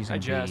 She's Hi,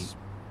 gonna Jess.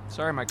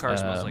 Sorry, my car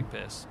smells like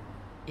piss.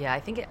 Yeah,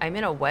 I think I'm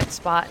in a wet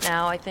spot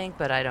now, I think,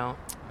 but I don't.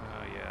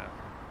 Oh, yeah.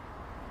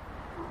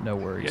 be no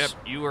worries. Yep,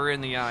 you were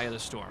in the eye of the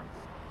storm.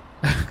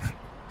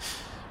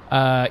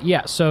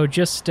 Yeah. So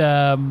just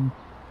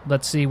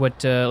let's see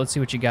what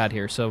you got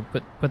here. So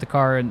put the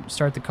car and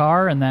start the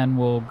car, and then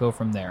we'll go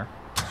from there.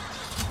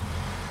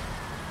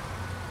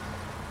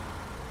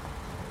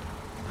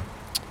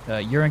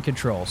 You're in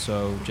control,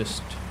 so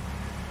just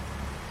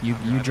you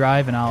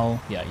drive, and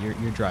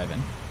you're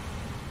driving.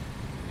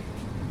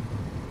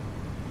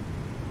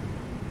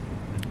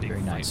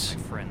 Very nice.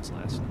 With my friends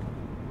last night.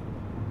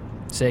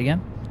 Say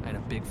again. I had a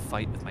big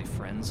fight with my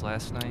friends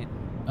last night.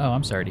 Oh,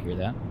 I'm sorry to hear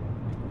that.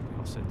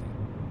 I'll sit there.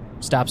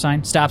 Stop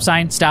sign. Stop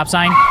sign. Stop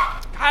sign.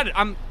 God,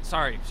 I'm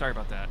sorry. Sorry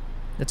about that.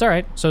 That's all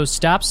right. So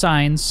stop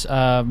signs.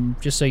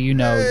 Just so you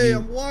know. Hey,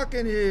 I'm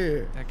walking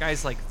here. That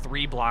guy's like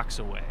 3 blocks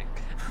away.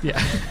 Yeah.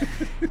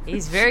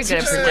 He's very good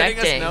at Just letting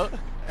us projecting. know.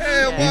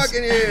 Hey, I'm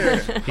walking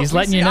here. He's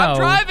letting you know. I'm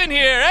driving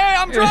here. Hey,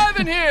 I'm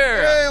driving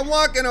here. Hey, I'm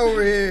walking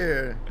over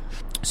here.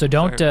 So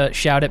don't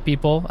shout at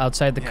people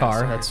outside the car.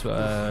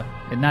 sorry.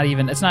 That's not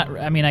even. It's not.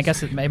 I mean, I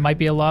guess it might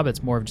be a law, but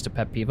it's more of just a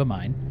pet peeve of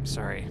mine.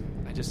 Sorry.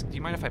 Do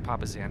you mind if I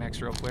pop a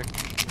Xanax real quick?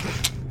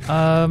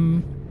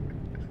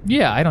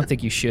 Yeah, I don't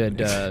think you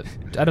should. I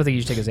don't think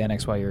you should take a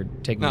Xanax while you're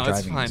taking No, a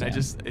it's driving fine.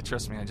 exam.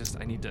 Trust me.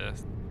 I need to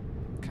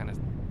kind of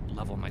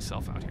level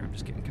myself out here. I'm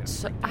just getting kind of.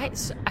 So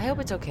I hope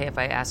it's okay if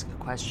I ask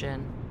a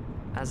question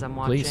as I'm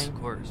watching. Please. Of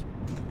course.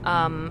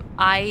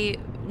 I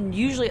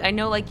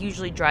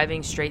usually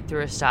driving straight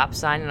through a stop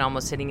sign and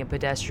almost hitting a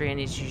pedestrian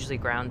is usually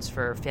grounds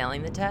for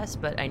failing the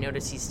test, but I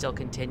notice he's still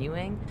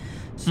continuing.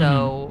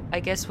 So I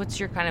guess what's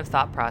your kind of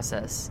thought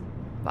process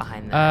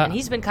behind that? And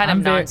he's been kind of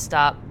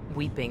nonstop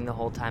weeping the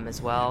whole time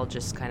as well,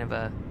 just kind of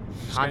a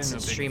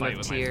constant stream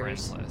of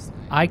tears.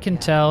 I can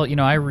tell,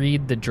 I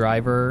read the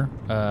driver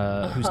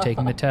who's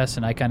taking the test,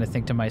 and I kind of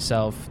think to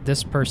myself,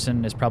 this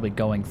person is probably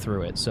going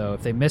through it. So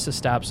if they miss a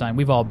stop sign,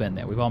 we've all been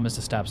there. We've all missed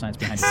a stop sign. It's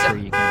behind a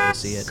tree. You can't really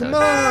see it. Come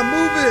on,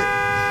 move it.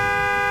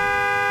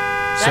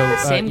 Is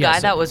that the same guy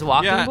that was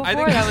walking Yeah, before? I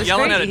think that he's was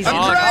yelling crazy. at a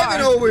I'm dog.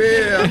 driving over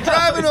here. I'm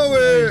driving over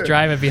here. He's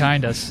driving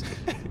behind us.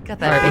 Got All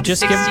that right, well, big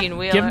just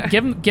 16-wheeler.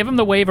 give him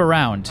the wave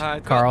around,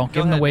 Carl.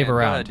 Give him the wave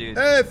around.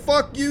 Hey,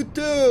 fuck you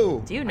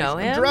too. Do you know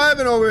I'm him?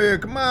 driving over here.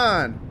 Come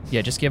on.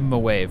 Yeah, just give him a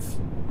wave.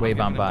 Wave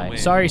giving on him by. a wave.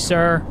 Sorry,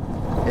 sir.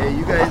 Hey,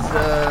 you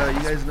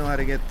guys know how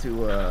to get to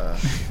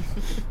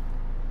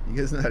you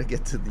guys know how to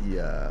get to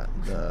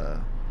the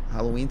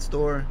Halloween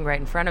store? Right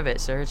in front of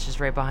it, sir. It's just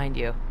right behind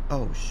you.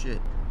 Oh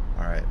shit.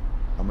 All right.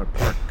 I'm gonna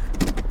park.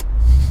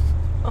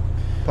 You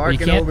Parking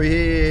can't- over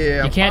here.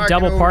 You I'm can't parking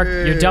double park. over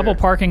You're here. double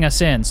parking us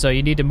in, so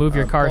you need to move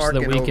your I'm car so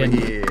that we parking can.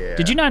 over here.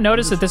 Did you not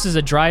notice that this is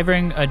a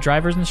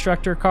driver's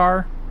instructor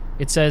car?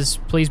 It says,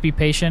 "Please be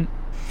patient.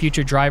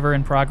 Future driver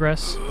in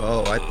progress."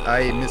 Oh,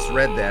 I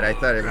misread that. I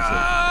thought it was.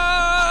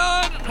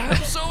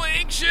 I'm so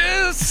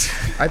anxious.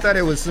 I thought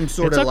it was some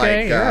sort It's of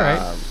okay, like. you're all right.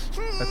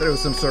 I thought it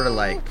was some sort of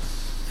like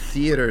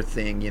theater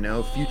thing,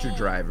 future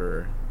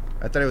driver.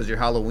 I thought it was your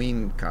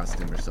Halloween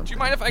costume or something. Do you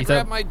mind if I You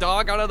grab thought- my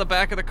dog out of the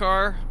back of the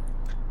car?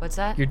 What's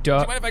that? Your Do you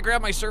dog. mind if I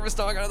grab my service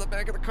dog out of the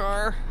back of the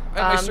car? I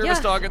have my service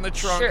Yeah. dog in the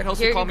trunk. Sure. It helps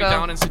Here me calm you me go.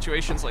 down in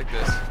situations like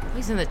this.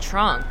 He's in the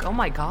trunk. Oh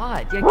my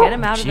god. Yeah, get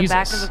him out of the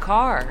back of Jesus. the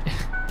car.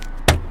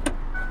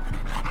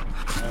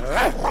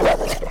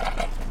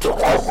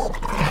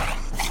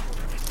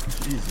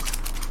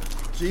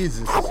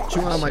 Jesus, it's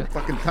chewing on my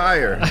fucking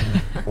tire.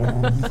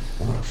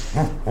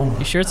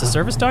 You sure it's a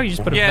service dog? You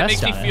just put a Yeah, it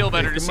vest makes me on feel it.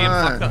 better Hey, to see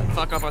come him on.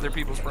 fuck up other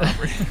people's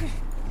property.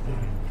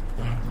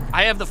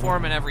 I have the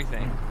form and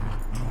everything.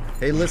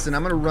 Hey, listen,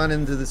 I'm gonna run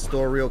into the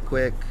store real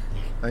quick.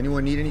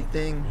 Anyone need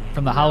anything?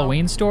 From the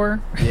Halloween store.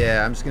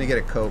 Yeah, I'm just gonna get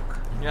a Coke.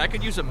 Yeah, I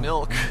could use a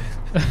milk.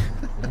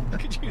 I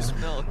could use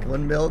milk.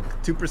 1 milk,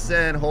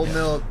 2% whole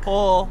milk.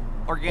 Whole,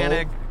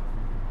 organic.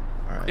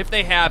 All right. If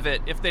they have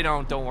it. If they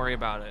don't worry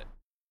about it.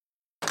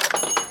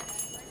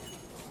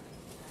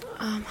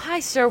 Hi,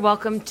 sir.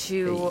 Welcome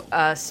to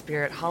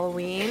Spirit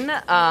Halloween.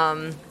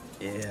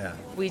 Yeah.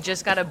 We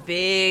just got a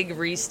big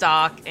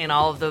restock in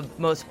all of the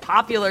most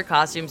popular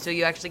costumes, so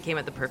you actually came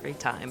at the perfect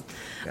time.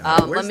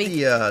 Where's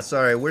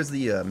where's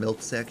the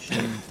milk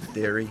section,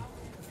 dairy?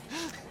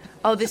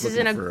 Oh, this is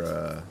in Looking a.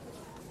 for,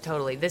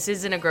 Totally. This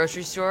isn't a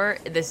grocery store.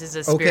 This is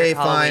a spirit Okay,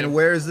 Halloween. fine.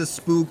 Where's the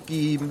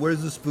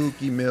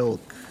spooky milk?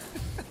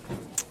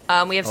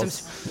 We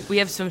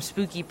have some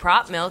spooky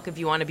prop milk if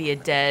you want to be a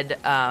dead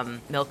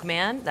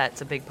milkman.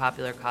 That's a big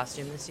popular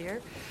costume this year.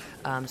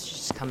 So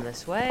just come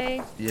this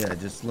way. Yeah,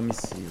 just let me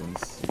see.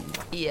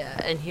 Yeah,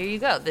 and here you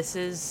go. This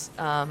is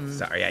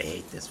Sorry, I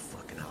hate this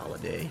fucking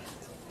holiday.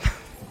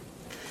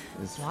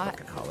 This What?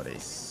 fucking holiday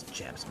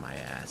chaps my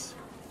ass.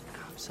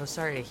 I'm so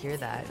sorry to hear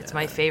that. It's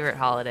my favorite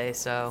holiday,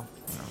 so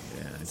Oh,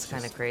 yeah, It's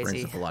kinda just crazy.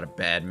 Brings up a lot of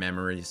bad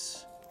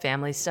memories.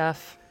 family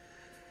stuff.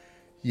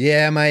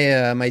 Yeah,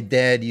 my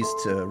dad used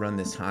to run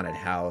this haunted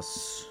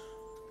house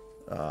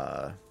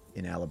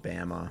in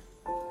Alabama.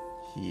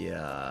 He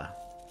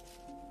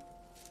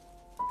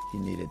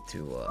needed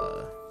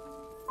to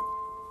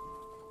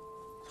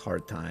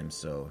hard times,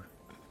 so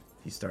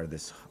he started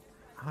this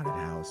haunted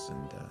house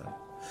and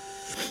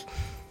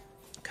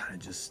kind of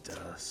just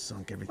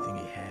sunk everything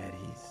he had.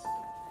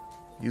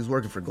 He was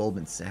working for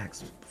Goldman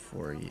Sachs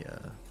before he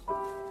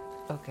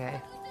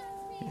Okay.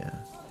 yeah.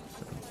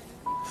 So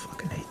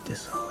fucking hate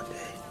this holiday.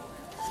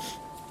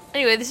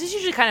 Anyway, this is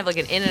usually kind of like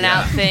an in and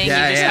out thing.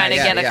 Yeah, you just kind of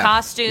get a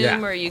costume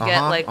yeah. or you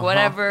get like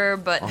whatever,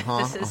 but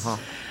this is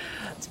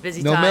it's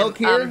busy time. No milk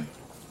here?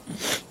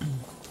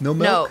 No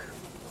milk?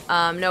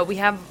 No, we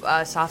have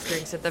soft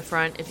drinks at the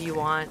front if you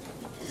want.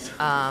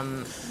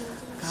 God,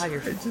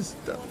 you're I just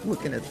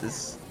looking at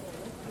this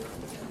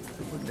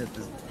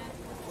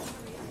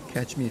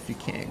Catch Me If You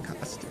Can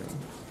costume.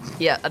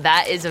 yeah.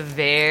 That is a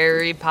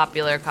very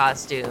popular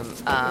costume.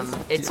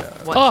 It's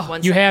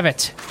once You have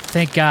it.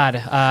 Thank God.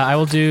 I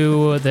will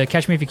do the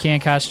Catch Me If You Can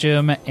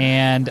costume,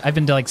 and I've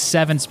been to like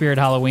 7 Spirit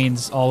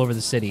Halloweens all over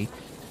the city.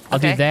 I'll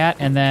Okay. do that,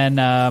 and then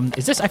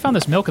is this? I found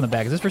this milk in the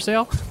bag. Is this for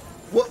sale?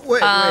 What?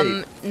 Wait.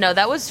 No,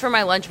 that was for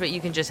my lunch, but you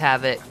can just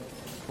have it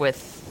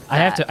with. I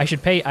have to. I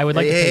should pay. I would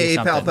like to pay Hey,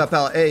 something.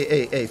 pal.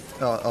 Hey.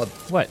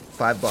 What?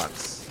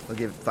 $5. I'll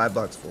give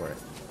 $5 for it.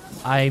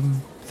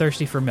 I'm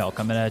thirsty for milk.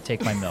 I'm gonna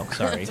take my milk.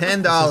 Sorry.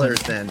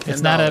 $10 then. $10.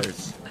 It's not a.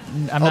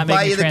 I'm I'll not buy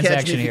making you a the Catch Me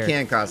transaction If You here.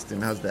 Can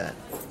costume. How's that?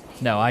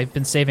 No, I've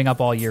been saving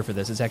up all year for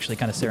this. It's actually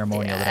kind of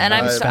ceremonial. that and I'm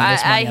I'm gonna so- spend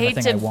this I money on the hate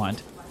thing to- I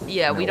want.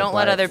 Yeah, we No, don't we'll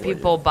let buy it other for you.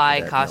 people buy That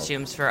milk.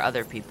 costumes for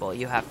other people.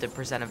 You have to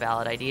present a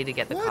valid ID to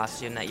get the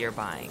costume that you're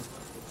buying.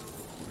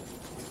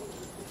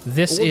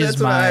 This Well, is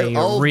that's what my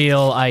I'll-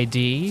 real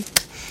ID.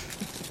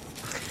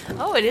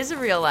 Oh, it is a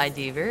real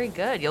ID. Very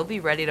good. You'll be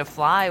ready to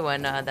fly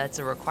when that's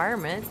a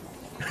requirement.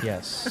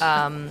 Yes.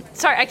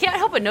 Sorry, I can't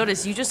help but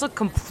notice you just look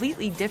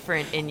completely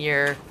different in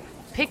your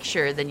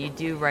picture than you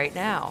do right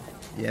now.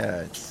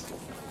 Yeah, it's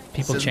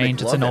People says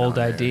change. It's an McLovin old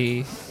on there.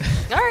 ID.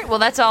 All right, well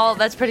that's all.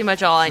 That's pretty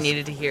much all I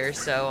needed to hear.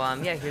 So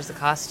yeah, here's the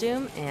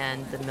costume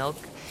and the milk.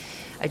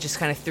 I just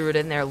kind of threw it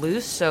in there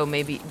loose, so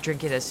maybe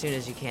drink it as soon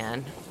as you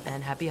can.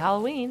 And happy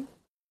Halloween.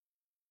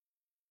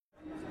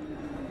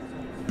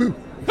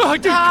 Oh,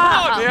 dude, come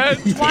on, man.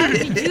 Why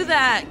did you do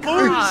that?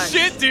 Holy God.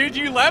 shit, dude!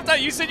 You left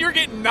out. You said you were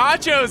getting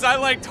nachos. I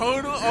like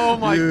total. Oh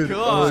my Dude,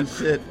 god. oh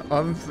shit.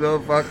 I'm so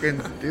fucking.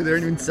 Dude, they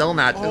don't even sell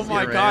nachos Oh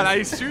my here, god! man.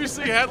 I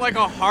seriously had like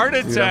a heart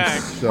Dude, I'm attack.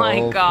 so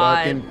My God.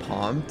 fucking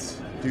pumped.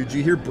 Dude, did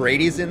you hear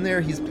Brady's in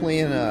there? He's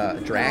playing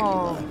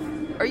Dracula.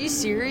 Oh, are you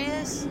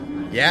serious?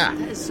 Yeah.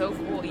 That is so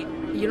cool.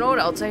 You know what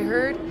else I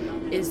heard?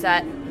 Is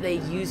that they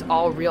use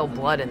all real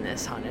blood in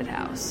this haunted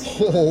house.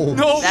 Oh,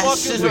 No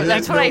That's fucking just- way.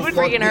 that's what I no freaking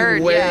fucking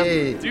heard,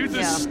 way. Dude, the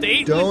Yeah.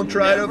 state. Don't would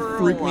try to never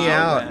freak me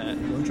allow out. that.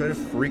 Don't try to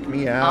freak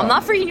me out. I'm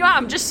not freaking you out.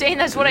 I'm just saying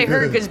that's what I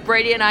heard because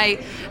Brady and I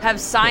have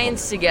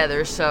science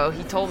together, so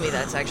he told me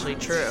that's actually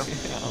true.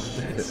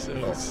 That's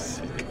so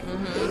sick.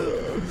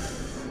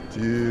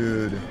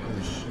 Dude,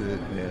 holy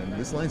shit, man.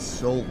 This line's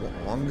so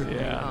long.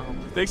 Yeah.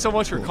 Thanks so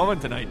much for coming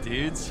tonight,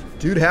 dudes.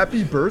 Dude,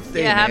 happy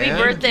birthday, Yeah, man.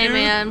 happy birthday, Dude,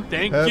 man.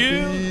 Thank Happy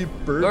you.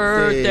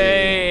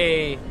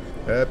 Birthday.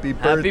 Happy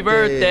birthday. Happy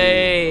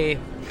birthday.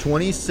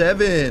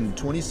 27.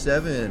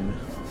 27.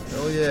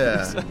 Hell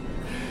yeah.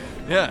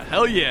 Yeah,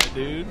 hell yeah,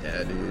 dude.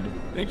 Yeah, dude.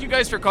 Thank you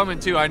guys for coming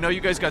too. I know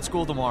you guys got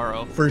school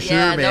tomorrow. For sure,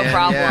 Yeah, no man.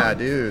 problem. Yeah,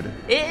 dude.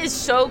 It is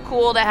so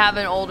cool to have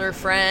an older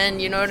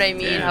friend. You know what I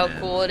mean? Yeah, How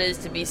man. cool it is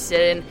to be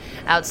sitting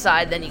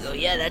outside. Then you go,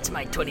 yeah, that's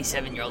my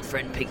 27-year-old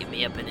friend picking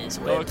me up in his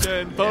whip.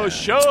 Fucking for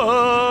sure.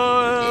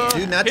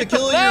 Dude, not to Hit the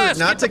kill flask,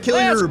 your, not hit to the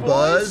kill your flask,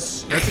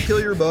 buzz, boys. not to kill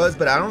your buzz,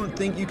 but I don't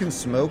think you can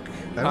smoke.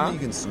 I don't Huh?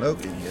 think you can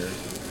smoke in here.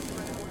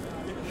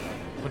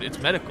 But it's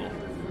medical.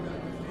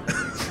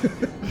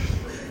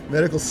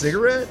 Medical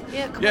cigarette?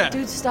 Yeah, come Yeah. on,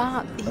 dude,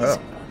 stop. Oh.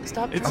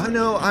 Stop. It's- Oh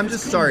no, I'm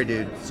just sorry,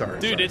 dude. Sorry.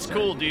 Dude, sorry, it's sorry.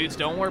 cool, dudes.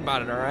 Don't worry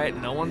about it, all right?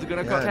 No one's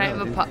gonna Yeah, come. Can I no,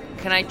 have a dude. puff?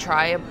 Can I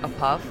try a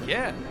puff?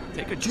 Yeah,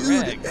 take a Dude,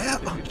 drag. yeah,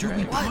 Take a dude,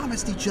 we drag.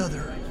 promised each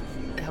other.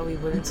 How we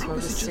wouldn't smoke a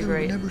Promised each other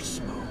we'd cigarette. never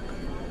smoke.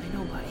 I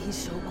know, but he's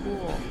so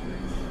cool.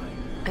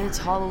 And it's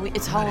Halloween.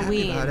 It's I'm not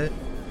happy Halloween. about it.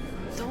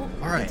 Don't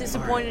All right. be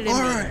disappointed all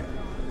in me. right.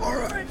 All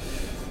right.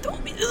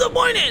 Don't be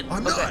disappointed.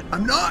 I'm Okay. not.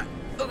 I'm not.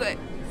 Okay.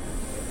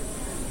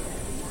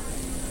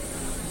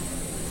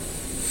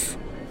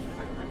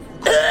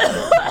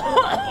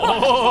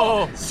 Oh,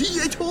 Whoa! See,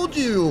 I told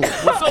you.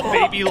 What's up,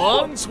 baby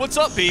lungs? What's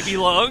up, baby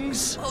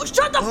lungs? Oh,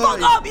 shut the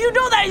fuck up! You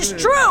know that is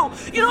true!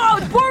 You know I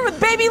was born with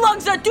baby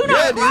lungs that do not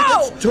Yeah, dude, grow!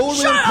 that's totally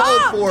Shut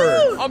uncalled up, for.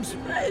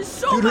 Dude. That is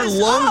so Dude, her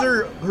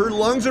messed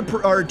lungs up.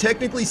 are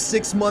technically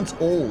 6 months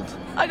old.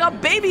 I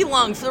got baby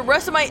lungs for the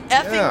rest of my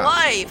effing Yeah.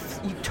 life,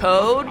 you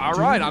toad. All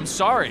right, I'm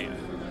sorry.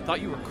 I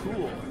thought you were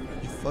cool.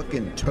 You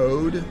fucking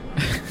toad.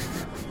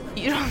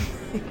 You don't...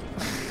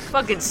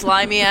 Fucking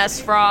slimy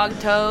ass frog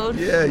toad.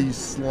 Yeah, you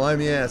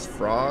slimy ass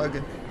frog.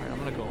 All right, I'm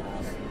gonna go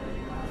home.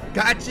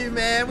 Got you,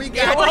 man. We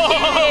Yeah, got we're you.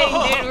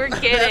 kidding, dude. We're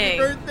kidding. Happy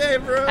birthday,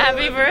 bro.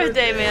 Happy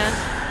birthday,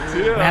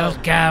 man.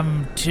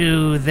 Welcome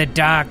to the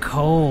dark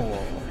hole,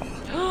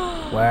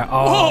 where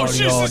all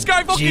shit, your this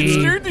guy fucking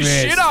scared the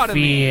shit out of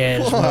me.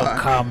 fears will Fuck.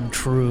 come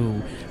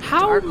true.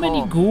 How Dark many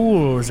hole.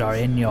 ghouls are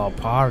in your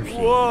party?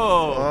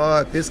 Whoa!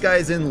 Fuck, this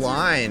guy's in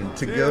line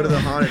to go to the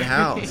haunted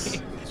house.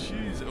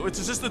 Jeez,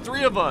 it's just the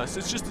three of us.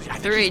 It's just I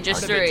think Three, he's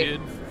just part of it, three.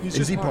 dude. He's Is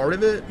just he part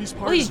of it? He's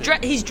part Well, of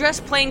it. he's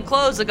dressed plain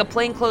clothes, like a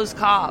plain clothes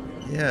cop.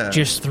 Yeah.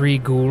 Just 3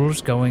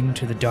 ghouls going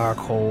to the dark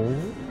hole?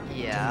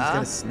 He's got Yeah.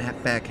 a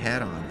snapback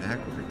hat on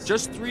backwards.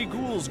 Just 3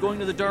 ghouls going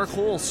to the dark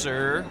hole,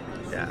 sir.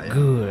 Yeah.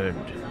 Good.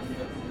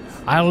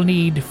 I'll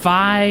need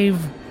 5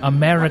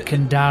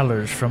 American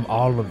dollars from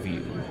all of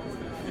you.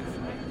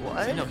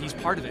 What? No, he's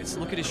part of it.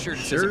 Look at his shirt.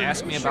 It Sure, says,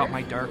 "Ask me sure. about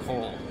my dark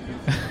hole."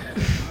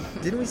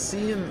 Didn't we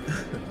see him?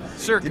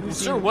 Sir, Didn't we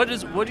see sir, him? what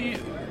do you?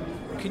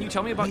 Can you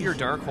tell me about your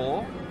dark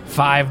hole?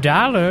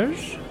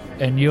 $5,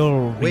 and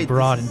you'll be Wait,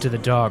 brought this is- into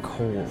the dark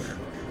hole,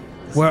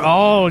 where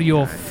all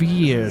your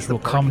fears the will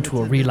come parking to a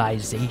attendant?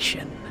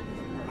 realization.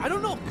 I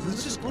don't know.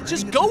 Let's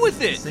just go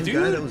with it, Same dude.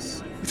 guy that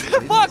was.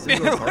 Fuck,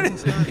 man.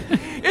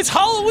 It's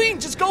Halloween.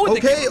 Just go with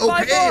it. Okay, Give him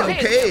 $5.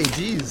 okay.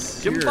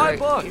 Jeez. Give him Here.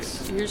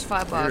 $5. Here's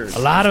 $5. A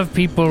lot of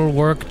people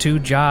work 2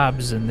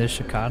 jobs in this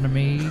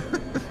economy.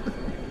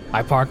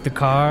 I park the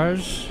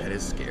cars, That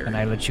is scary. and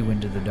I let you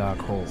into the dark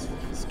hole.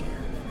 Scary.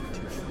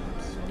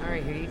 All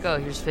right, here you go.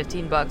 Here's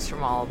 $15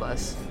 from all of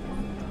us.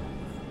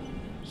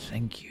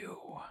 Thank you.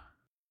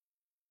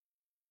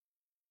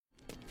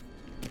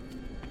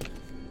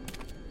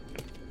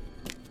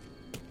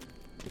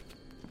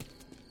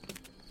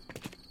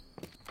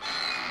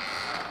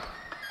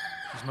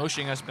 He's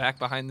motioning us back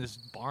behind this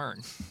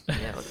barn.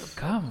 Yeah, what the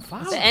Come,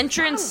 follow. The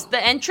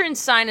entrance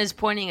sign is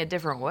pointing a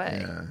different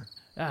way. Yeah.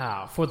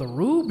 Ah, for the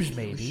rubes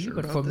maybe, sure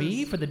but about for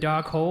me, this? for the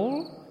dark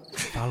hole,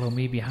 follow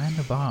me behind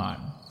the barn.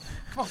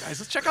 Come on, guys.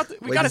 Let's check out.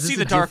 We Wait, gotta is this see a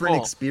the dark different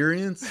hole.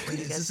 experience? Wait,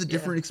 is this a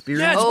different Yeah,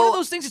 experience? it's one Oh. of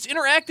those things. It's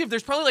interactive.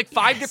 There's probably like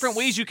 5 different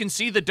ways you can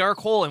see the dark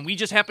hole, and we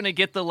just happen to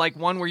get the like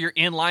one where you're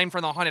in line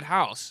for the haunted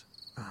house.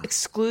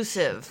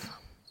 Exclusive.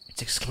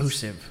 It's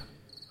exclusive.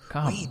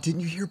 Come. Wait,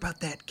 didn't you hear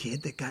about that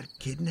kid that got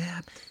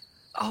kidnapped?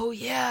 Oh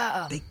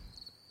yeah.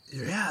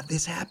 Yeah,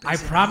 this happens.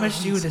 I in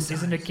promise you Halloween this isn't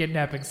a sometimes.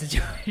 kidnapping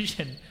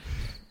situation.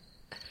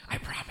 I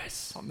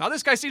promise. Now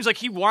this guy seems like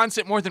he wants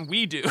it more than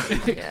we do.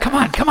 Come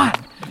on, come on.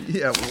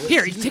 Yeah. Well,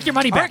 Here, take your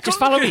money back. Just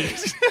follow me.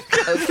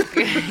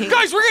 Okay.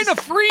 Guys, we're getting a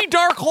free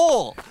dark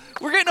hole.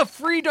 We're getting a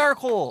free dark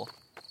hole.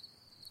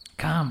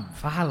 Come,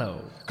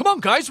 follow. Come on,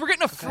 guys. We're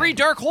getting a free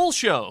dark hole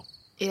show.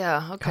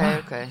 Yeah. Okay.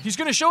 Okay. He's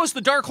gonna show us the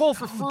dark hole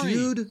for free.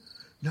 dude.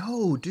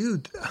 No,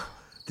 dude.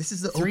 This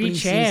is the 3 opening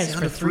scene of chairs Sound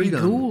for of 3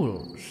 Freedom.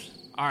 ghouls.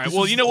 All right. This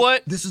Well, is you know the-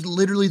 what? This is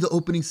literally the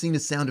opening scene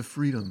of Sound of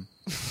Freedom.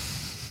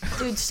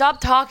 Dude, stop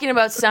talking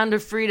about Sound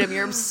of Freedom.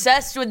 You're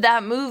obsessed with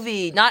that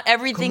movie. Not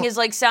everything is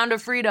like Sound of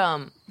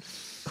Freedom.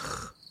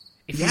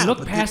 If Yeah, you look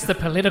but past the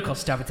political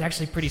stuff, it's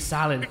actually pretty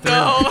solid.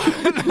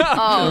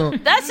 Oh,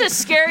 that's the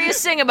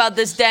scariest thing about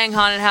this dang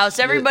haunted house.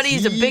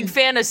 Everybody's a big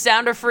fan of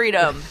Sound of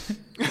Freedom.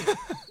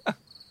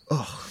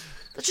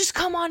 Let's just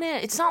come on in.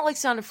 It's not like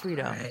Sound of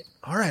Freedom.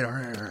 All right.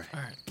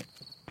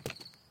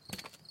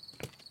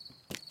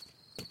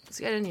 Let's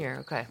get in here.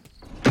 Okay.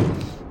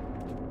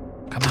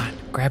 Come on,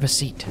 grab a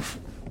seat.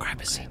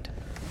 Grab a seat.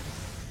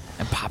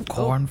 And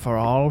popcorn for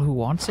all who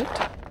wants it?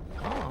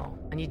 Oh,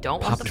 and you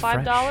don't want the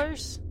Popped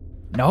 $5?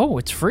 No,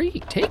 it's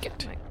free. Take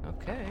it.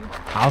 Okay.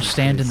 I'll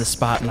stand in the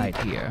spotlight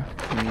here.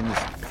 You mean this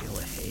bale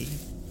of hay?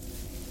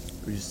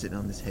 We're just sitting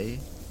on this hay.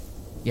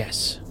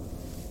 Yes.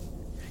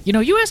 You know,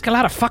 you ask a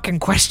lot of fucking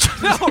questions.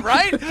 No,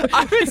 right?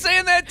 I've been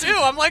saying that too.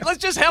 I'm like, let's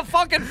just have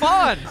fucking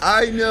fun.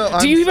 I know.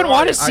 Do you even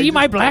want to see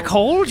my black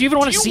hole? Do you even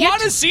want Do to you see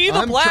want to it? see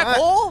the black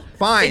hole?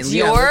 Fine. It's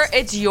yeah,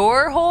 it's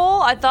your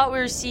hole? I thought we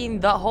were seeing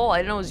the hole. I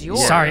didn't know it was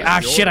yours. Sorry.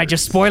 Ah, shit. I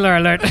just spoiler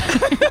alert.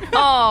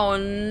 Oh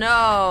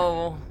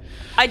no.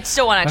 I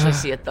still want to actually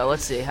see it though.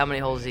 Let's see. How many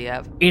holes do you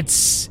have?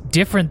 It's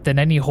different than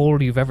any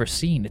hole you've ever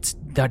seen. It's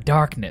the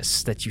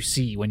darkness that you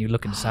see when you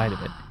look inside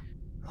of it.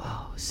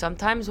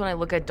 Sometimes when I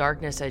look at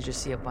darkness, I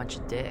just see a bunch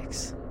of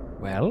dicks.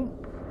 Well,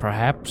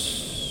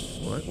 perhaps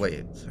What?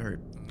 Wait. Sorry.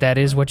 that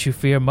is what you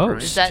fear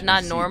most. Is that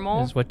not see-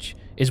 normal?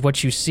 Is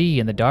what you see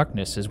in the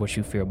darkness is what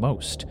you fear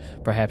most.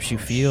 Perhaps you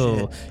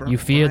feel shit. you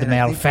fear the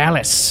Brian, I male think-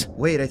 phallus.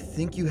 Wait. I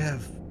think you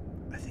have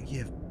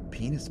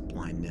penis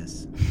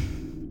blindness.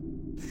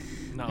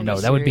 No, No,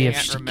 that would be I if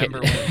can't she remember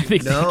can't, what they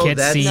No, can't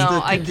that's see. No,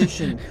 the I-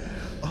 condition.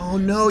 Oh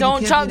no!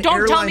 Don't you can't be an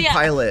don't tell me.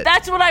 pilot.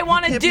 That's what I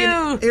want to You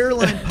can't be do. an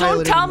airline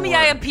pilot Don't tell me I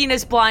anymore. have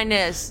penis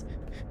blindness.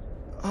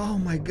 Oh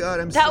my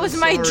god! That was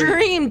my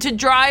dream, to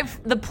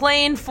drive the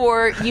plane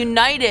for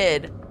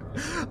United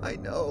I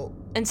know.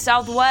 and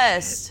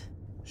Southwest.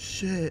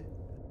 Shit.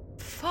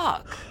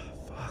 Fuck.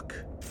 Fuck.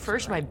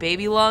 First my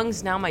baby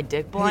lungs, now my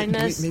dick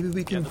blindness. Maybe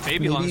we can. The baby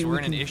maybe lungs we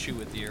weren't an can- issue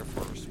with the Air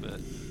Force, but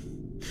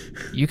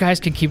You guys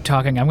can keep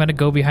talking. I'm gonna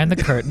go behind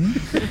the curtain.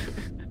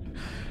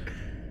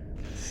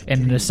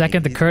 And in a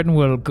second, the curtain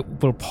will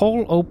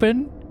pull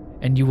open,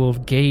 and you will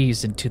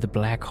gaze into the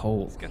black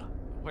hole.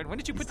 when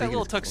did you put that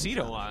little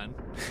tuxedo on?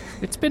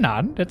 It's been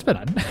on. It's been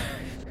on.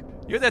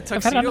 You had that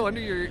I've had it tuxedo on-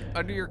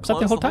 under your up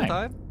clothes the whole the whole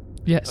time. time?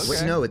 Yes. Wait,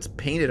 Okay. no, it's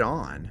painted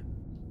on.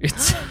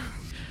 It's.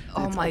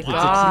 Oh my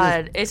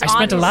god. It's I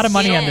spent on a lot of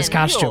money on skin. this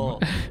costume. Real.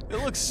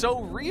 It looks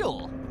so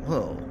real.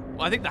 Whoa.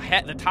 Well, I think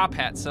the top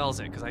hat sells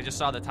it because I just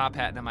saw the top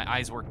hat and then my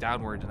eyes worked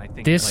downward and I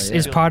think This like,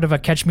 is part of a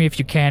Catch Me If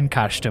You Can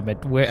costume.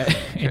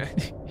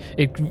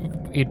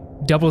 It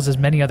doubles as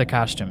many other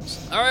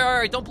costumes. All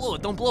right, don't blow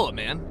it,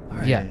 man.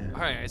 Yeah.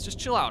 All right, let's just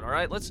chill out. All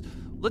right, let's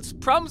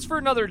problems for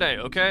another day,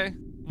 okay?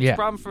 Yeah.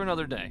 Problems for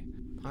another day.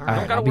 All Don't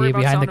right, gotta I'll worry be about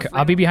behind sound the. of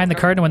I'll be freedom. behind the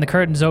Okay. curtain. When the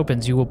curtains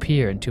opens, you will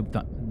peer into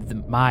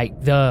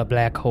the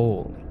black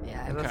hole.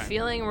 Yeah, I have a Okay.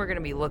 feeling we're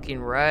gonna be looking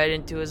right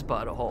into his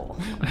butthole.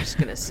 I'm just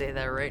gonna say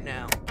that right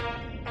now.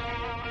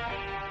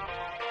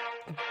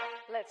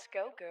 Let's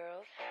go,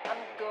 girls. I'm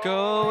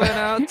Going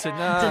out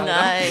tonight.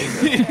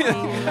 Tonight.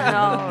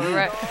 No,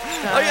 right.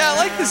 Oh yeah, I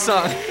like this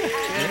song.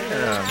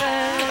 Yeah. I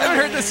haven't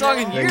heard this song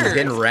in Like, he's years.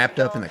 getting wrapped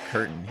up in the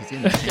curtain. He's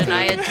getting.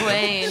 Shania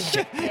Twain.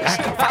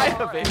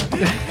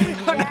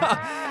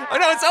 Oh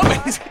no, it's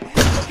always.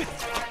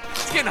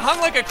 It's getting hung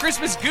like a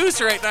Christmas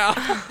goose right now.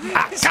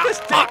 It's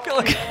just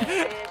tickling.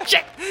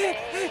 Shit.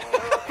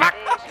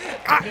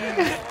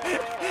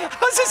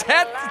 How's his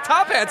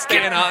top hat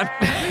staying on?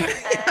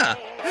 Yeah.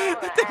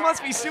 That thing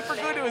must be super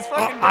good to his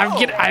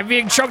fucking I'm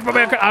being choked by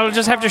my. I'll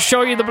just have to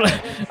show you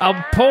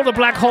I'll pull the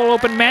black hole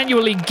open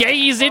manually.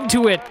 Gaze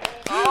into it.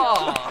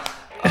 Oh,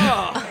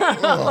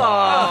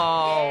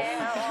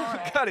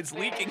 God, it's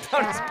leaking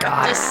down his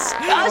back.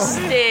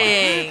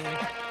 disgusting.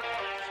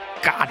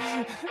 God.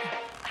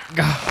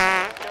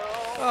 God.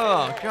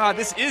 Oh, God,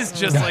 this is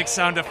just like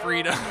Sound of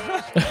Freedom.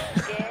 Should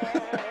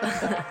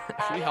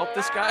we help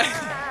this guy?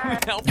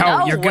 Help him? No,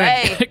 No you're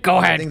way. good. Go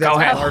I ahead. think Go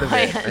that's ahead. part of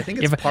it. I think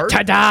it's Give- part of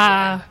it.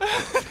 Ta-da!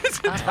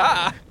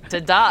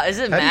 Ta-da. Is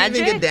it How do you magic?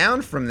 even get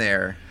down from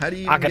there? How do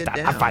you I'll even get that.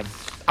 down? I'm fine.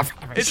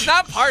 It's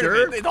not part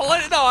Sure? of it. Don't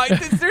let it. No,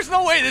 there's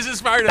no way this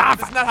is part of it.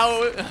 That's not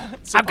how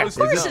it's supposed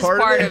to Of course Is go. it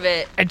it's part of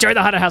it. Enjoy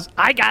the haunted house.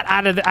 I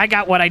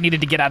got what I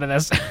needed to get out of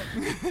this.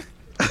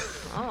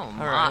 Oh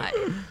my.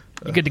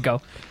 You're good to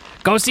go.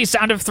 Go see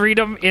Sound of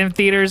Freedom in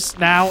theaters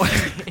now.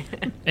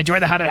 Enjoy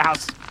the haunted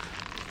house.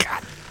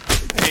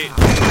 Hey,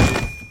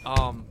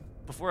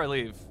 before I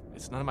leave,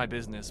 it's none of my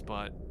business,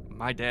 but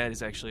my dad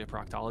is actually a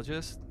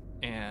proctologist,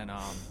 and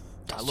I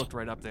looked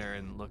right up there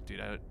and looked, dude.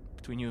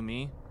 Between you and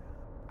me,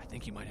 I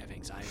think you might have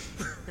anxiety.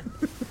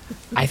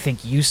 I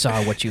think you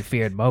saw what you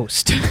feared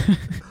most.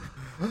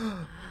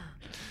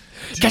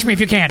 Catch me if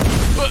you can.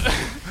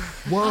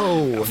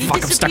 Whoa. He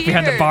Fuck, I'm stuck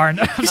behind the disappeared. barn.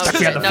 I'm stuck shit,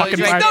 behind the no, fucking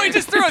he's right barn. No, he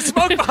just threw a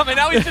smoke bomb, and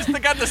now he's just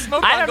got the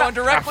smoke bomb going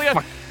directly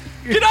on.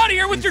 Get out of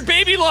here with your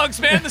baby lungs,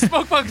 man. The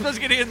smoke bomb's supposed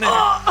to get in there. More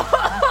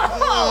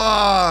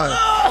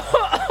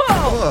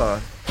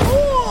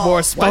Why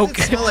does smoke.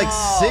 it smell like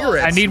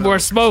cigarettes? I need more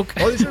smoke.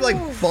 Oh, these are like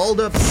balled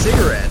up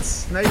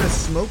cigarettes. Not even a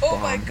smoke bomb. Oh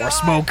my god. More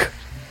smoke.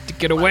 To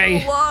get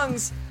away.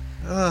 Lungs.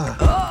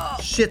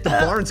 Shit, the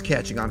barn's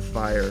catching on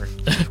fire.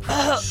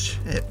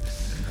 Shit.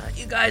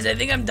 You guys, I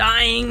think I'm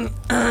dying.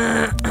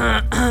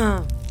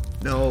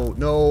 No,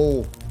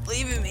 no.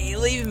 Leave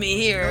me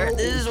here. No,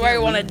 This is you where I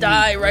can't want to leave me,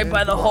 die, right man.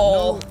 by the Come on,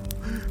 hole. no.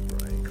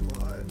 Brian, come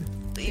on.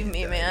 Leave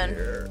me, man.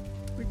 Here.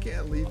 We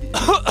can't leave you.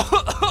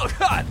 Oh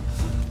God.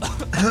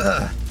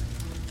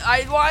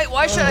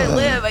 Why should I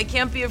live? I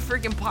can't be a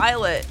freaking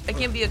pilot. I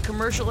can't be a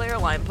commercial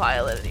airline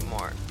pilot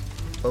anymore.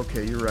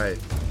 Okay, you're right.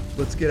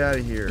 Let's get out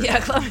of here.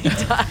 Yeah, let me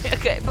die.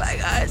 Okay, bye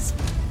guys.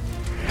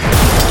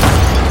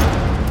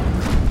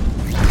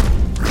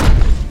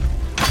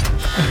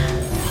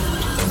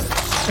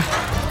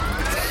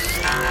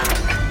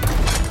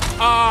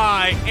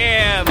 I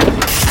am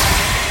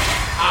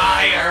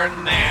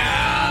Iron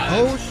Man.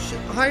 Oh shit,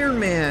 Iron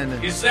Man.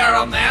 Is there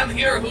a man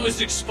here who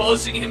is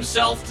exposing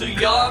himself to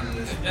young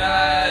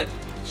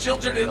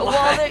children in Well,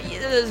 life?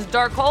 there's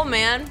Dark Hole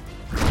Man.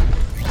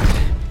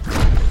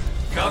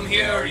 Come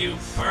here, you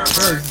There's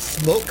pervert.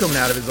 smoke coming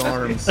out of his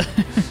arms.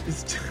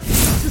 It's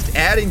just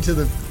adding to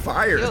the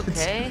fire. You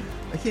okay?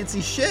 I can't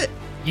see shit.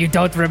 You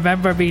don't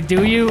remember me,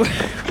 do you?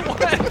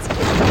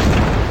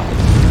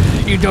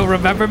 You don't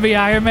remember me,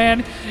 Iron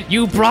Man?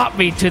 You brought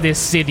me to this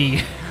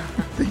city.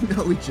 They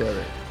know each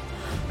other.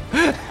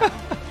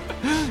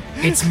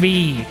 It's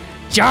me,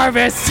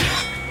 Jarvis.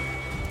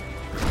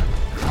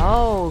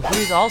 Oh, he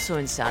was also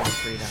in Sound of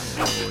Freedom.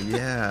 Oh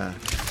yeah.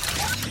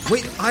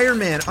 Wait, Iron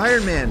Man.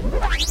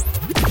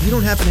 You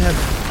don't happen to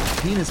have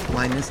penis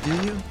blindness, do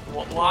you?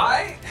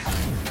 Why?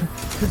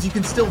 because you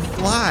can still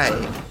fly.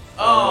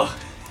 Oh,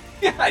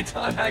 yeah, I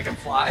can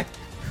fly.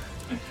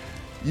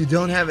 You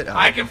don't have it. Oh,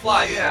 I can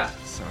fly, yeah.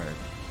 Sorry.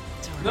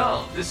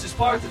 No, this is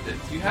part of it.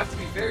 You have to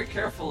be very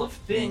careful of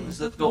things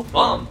that go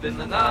bump in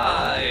the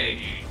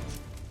night.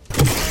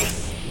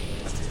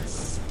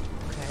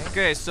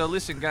 Okay, so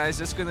listen,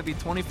 guys, it's going to be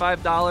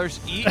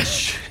 $25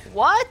 each.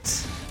 What?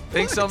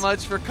 Thanks so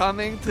much for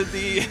coming to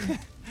the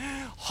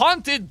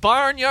haunted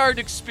barnyard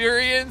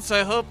experience.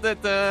 I hope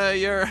that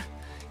your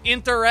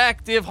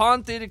interactive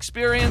haunted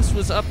experience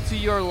was up to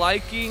your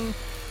liking.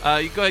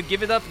 You go ahead,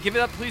 give it up,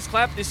 please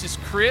clap. This is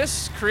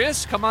Chris.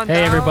 Chris, come on down.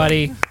 Hey,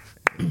 everybody.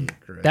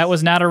 That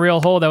was not a real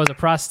hole. That was a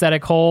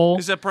prosthetic hole.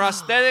 It's a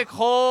prosthetic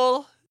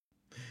hole.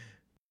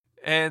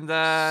 And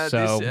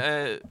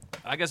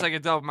I guess I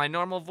can tell my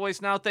normal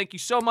voice now. Thank you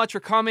so much for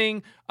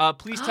coming.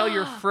 Please tell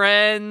your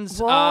friends.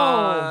 Whoa.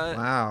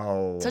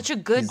 Wow. Such a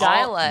good He's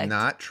dialect.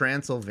 Not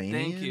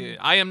Transylvanian. Thank you.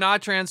 I am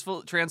not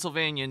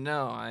Transylvanian.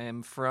 No, I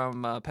am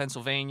from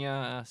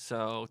Pennsylvania.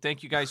 So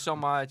thank you guys so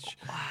much.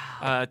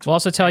 Wow. We'll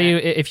also tell you,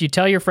 if you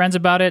tell your friends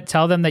about it,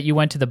 tell them that you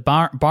went to the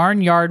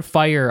Barnyard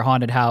Fire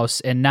haunted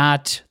house and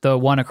not the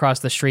one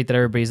across the street that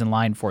everybody's in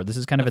line for. This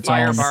is kind of its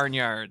Fire own.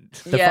 Barnyard.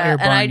 The Fire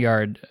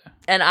Barnyard.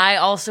 And I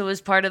also was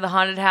part of the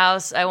haunted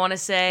house. I want to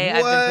say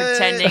What?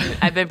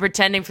 I've been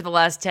pretending for the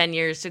last 10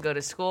 years to go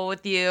to school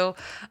with you.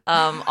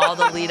 All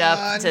the lead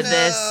up to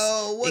this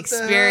What the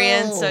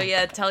experience. hell? So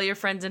yeah, tell your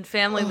friends and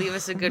family. Leave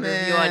us a good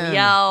review on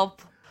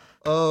Yelp.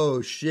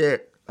 Oh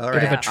shit! All Bit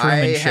right, of a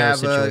Truman Show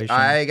situation.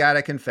 I got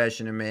a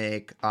confession to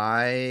make.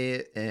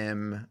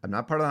 I'm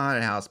not part of the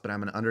haunted house, but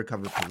I'm an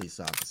undercover police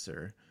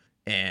officer,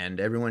 and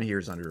everyone here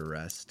is under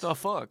arrest. The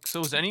fuck? So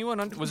was anyone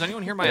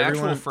here my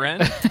Everyone- actual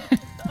friend?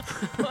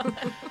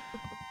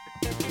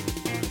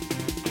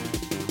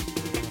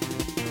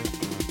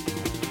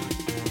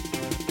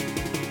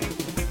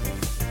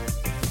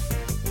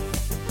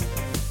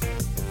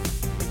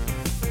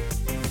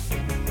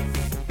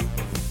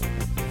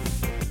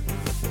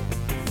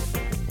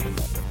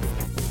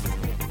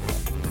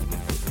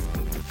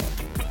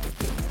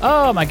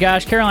 Oh my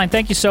gosh, Caroline,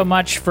 thank you so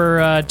much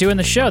for doing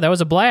the show. That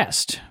was a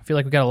blast. I feel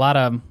like we got a lot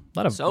of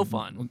So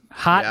fun.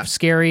 hot, Yeah.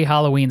 scary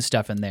Halloween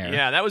stuff in there.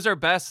 Yeah, that was our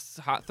best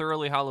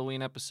thoroughly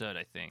Halloween episode,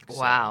 I think. So.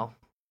 Wow.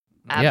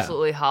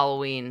 Absolutely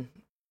Halloween.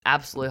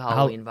 Absolutely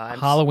Halloween vibes.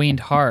 Halloweened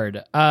hard.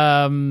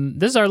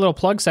 This is our little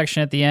plug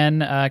section at the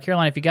end.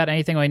 Caroline, if you got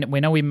anything, we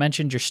know we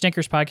mentioned your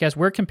Stinkers podcast.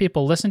 Where can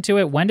people listen to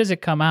it? When does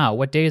it come out?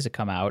 What day does it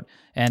come out?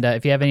 And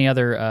if you have any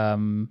other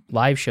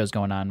live shows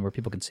going on where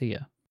people can see you.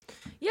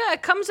 Yeah,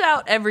 it comes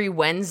out every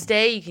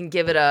Wednesday. You can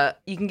give it a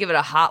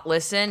hot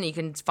listen. You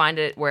can find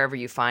it wherever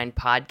you find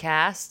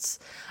podcasts.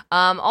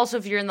 Also,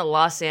 if you're in the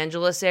Los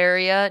Angeles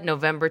area,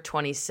 November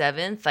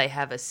 27th, I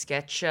have a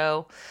sketch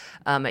show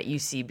at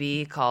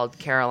UCB called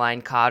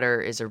Caroline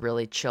Cotter is a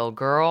Really Chill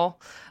Girl.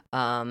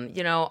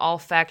 All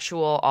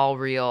factual, all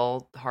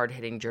real,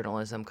 hard-hitting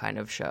journalism kind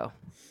of show.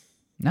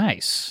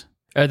 Nice.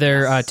 Are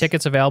there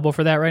tickets available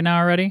for that right now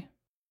already?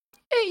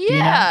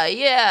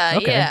 Yeah.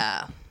 Okay.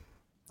 Yeah.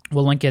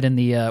 We'll link it in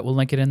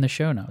the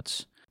show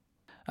notes.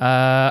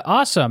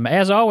 Awesome.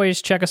 As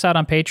always, check us out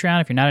on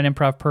Patreon. If you're not an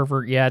improv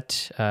pervert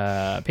yet,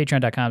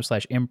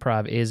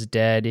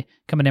 patreon.com/improvisdead.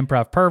 Become an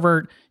improv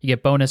pervert. You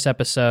get bonus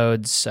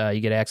episodes.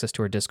 You get access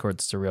to our Discord.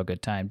 It's a real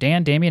good time.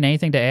 Dan, Damien,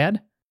 anything to add?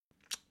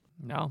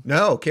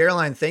 No,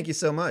 Caroline, thank you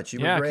so much.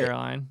 You were great.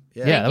 Caroline.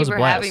 Yeah, that Thank was you a for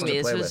blast. having me.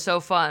 This Play was with. so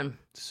fun.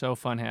 So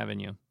fun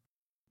having you.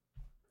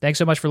 Thanks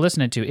so much for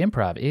listening to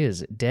Improv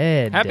is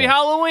Dead. Happy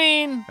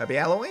Halloween! Happy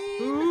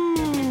Halloween.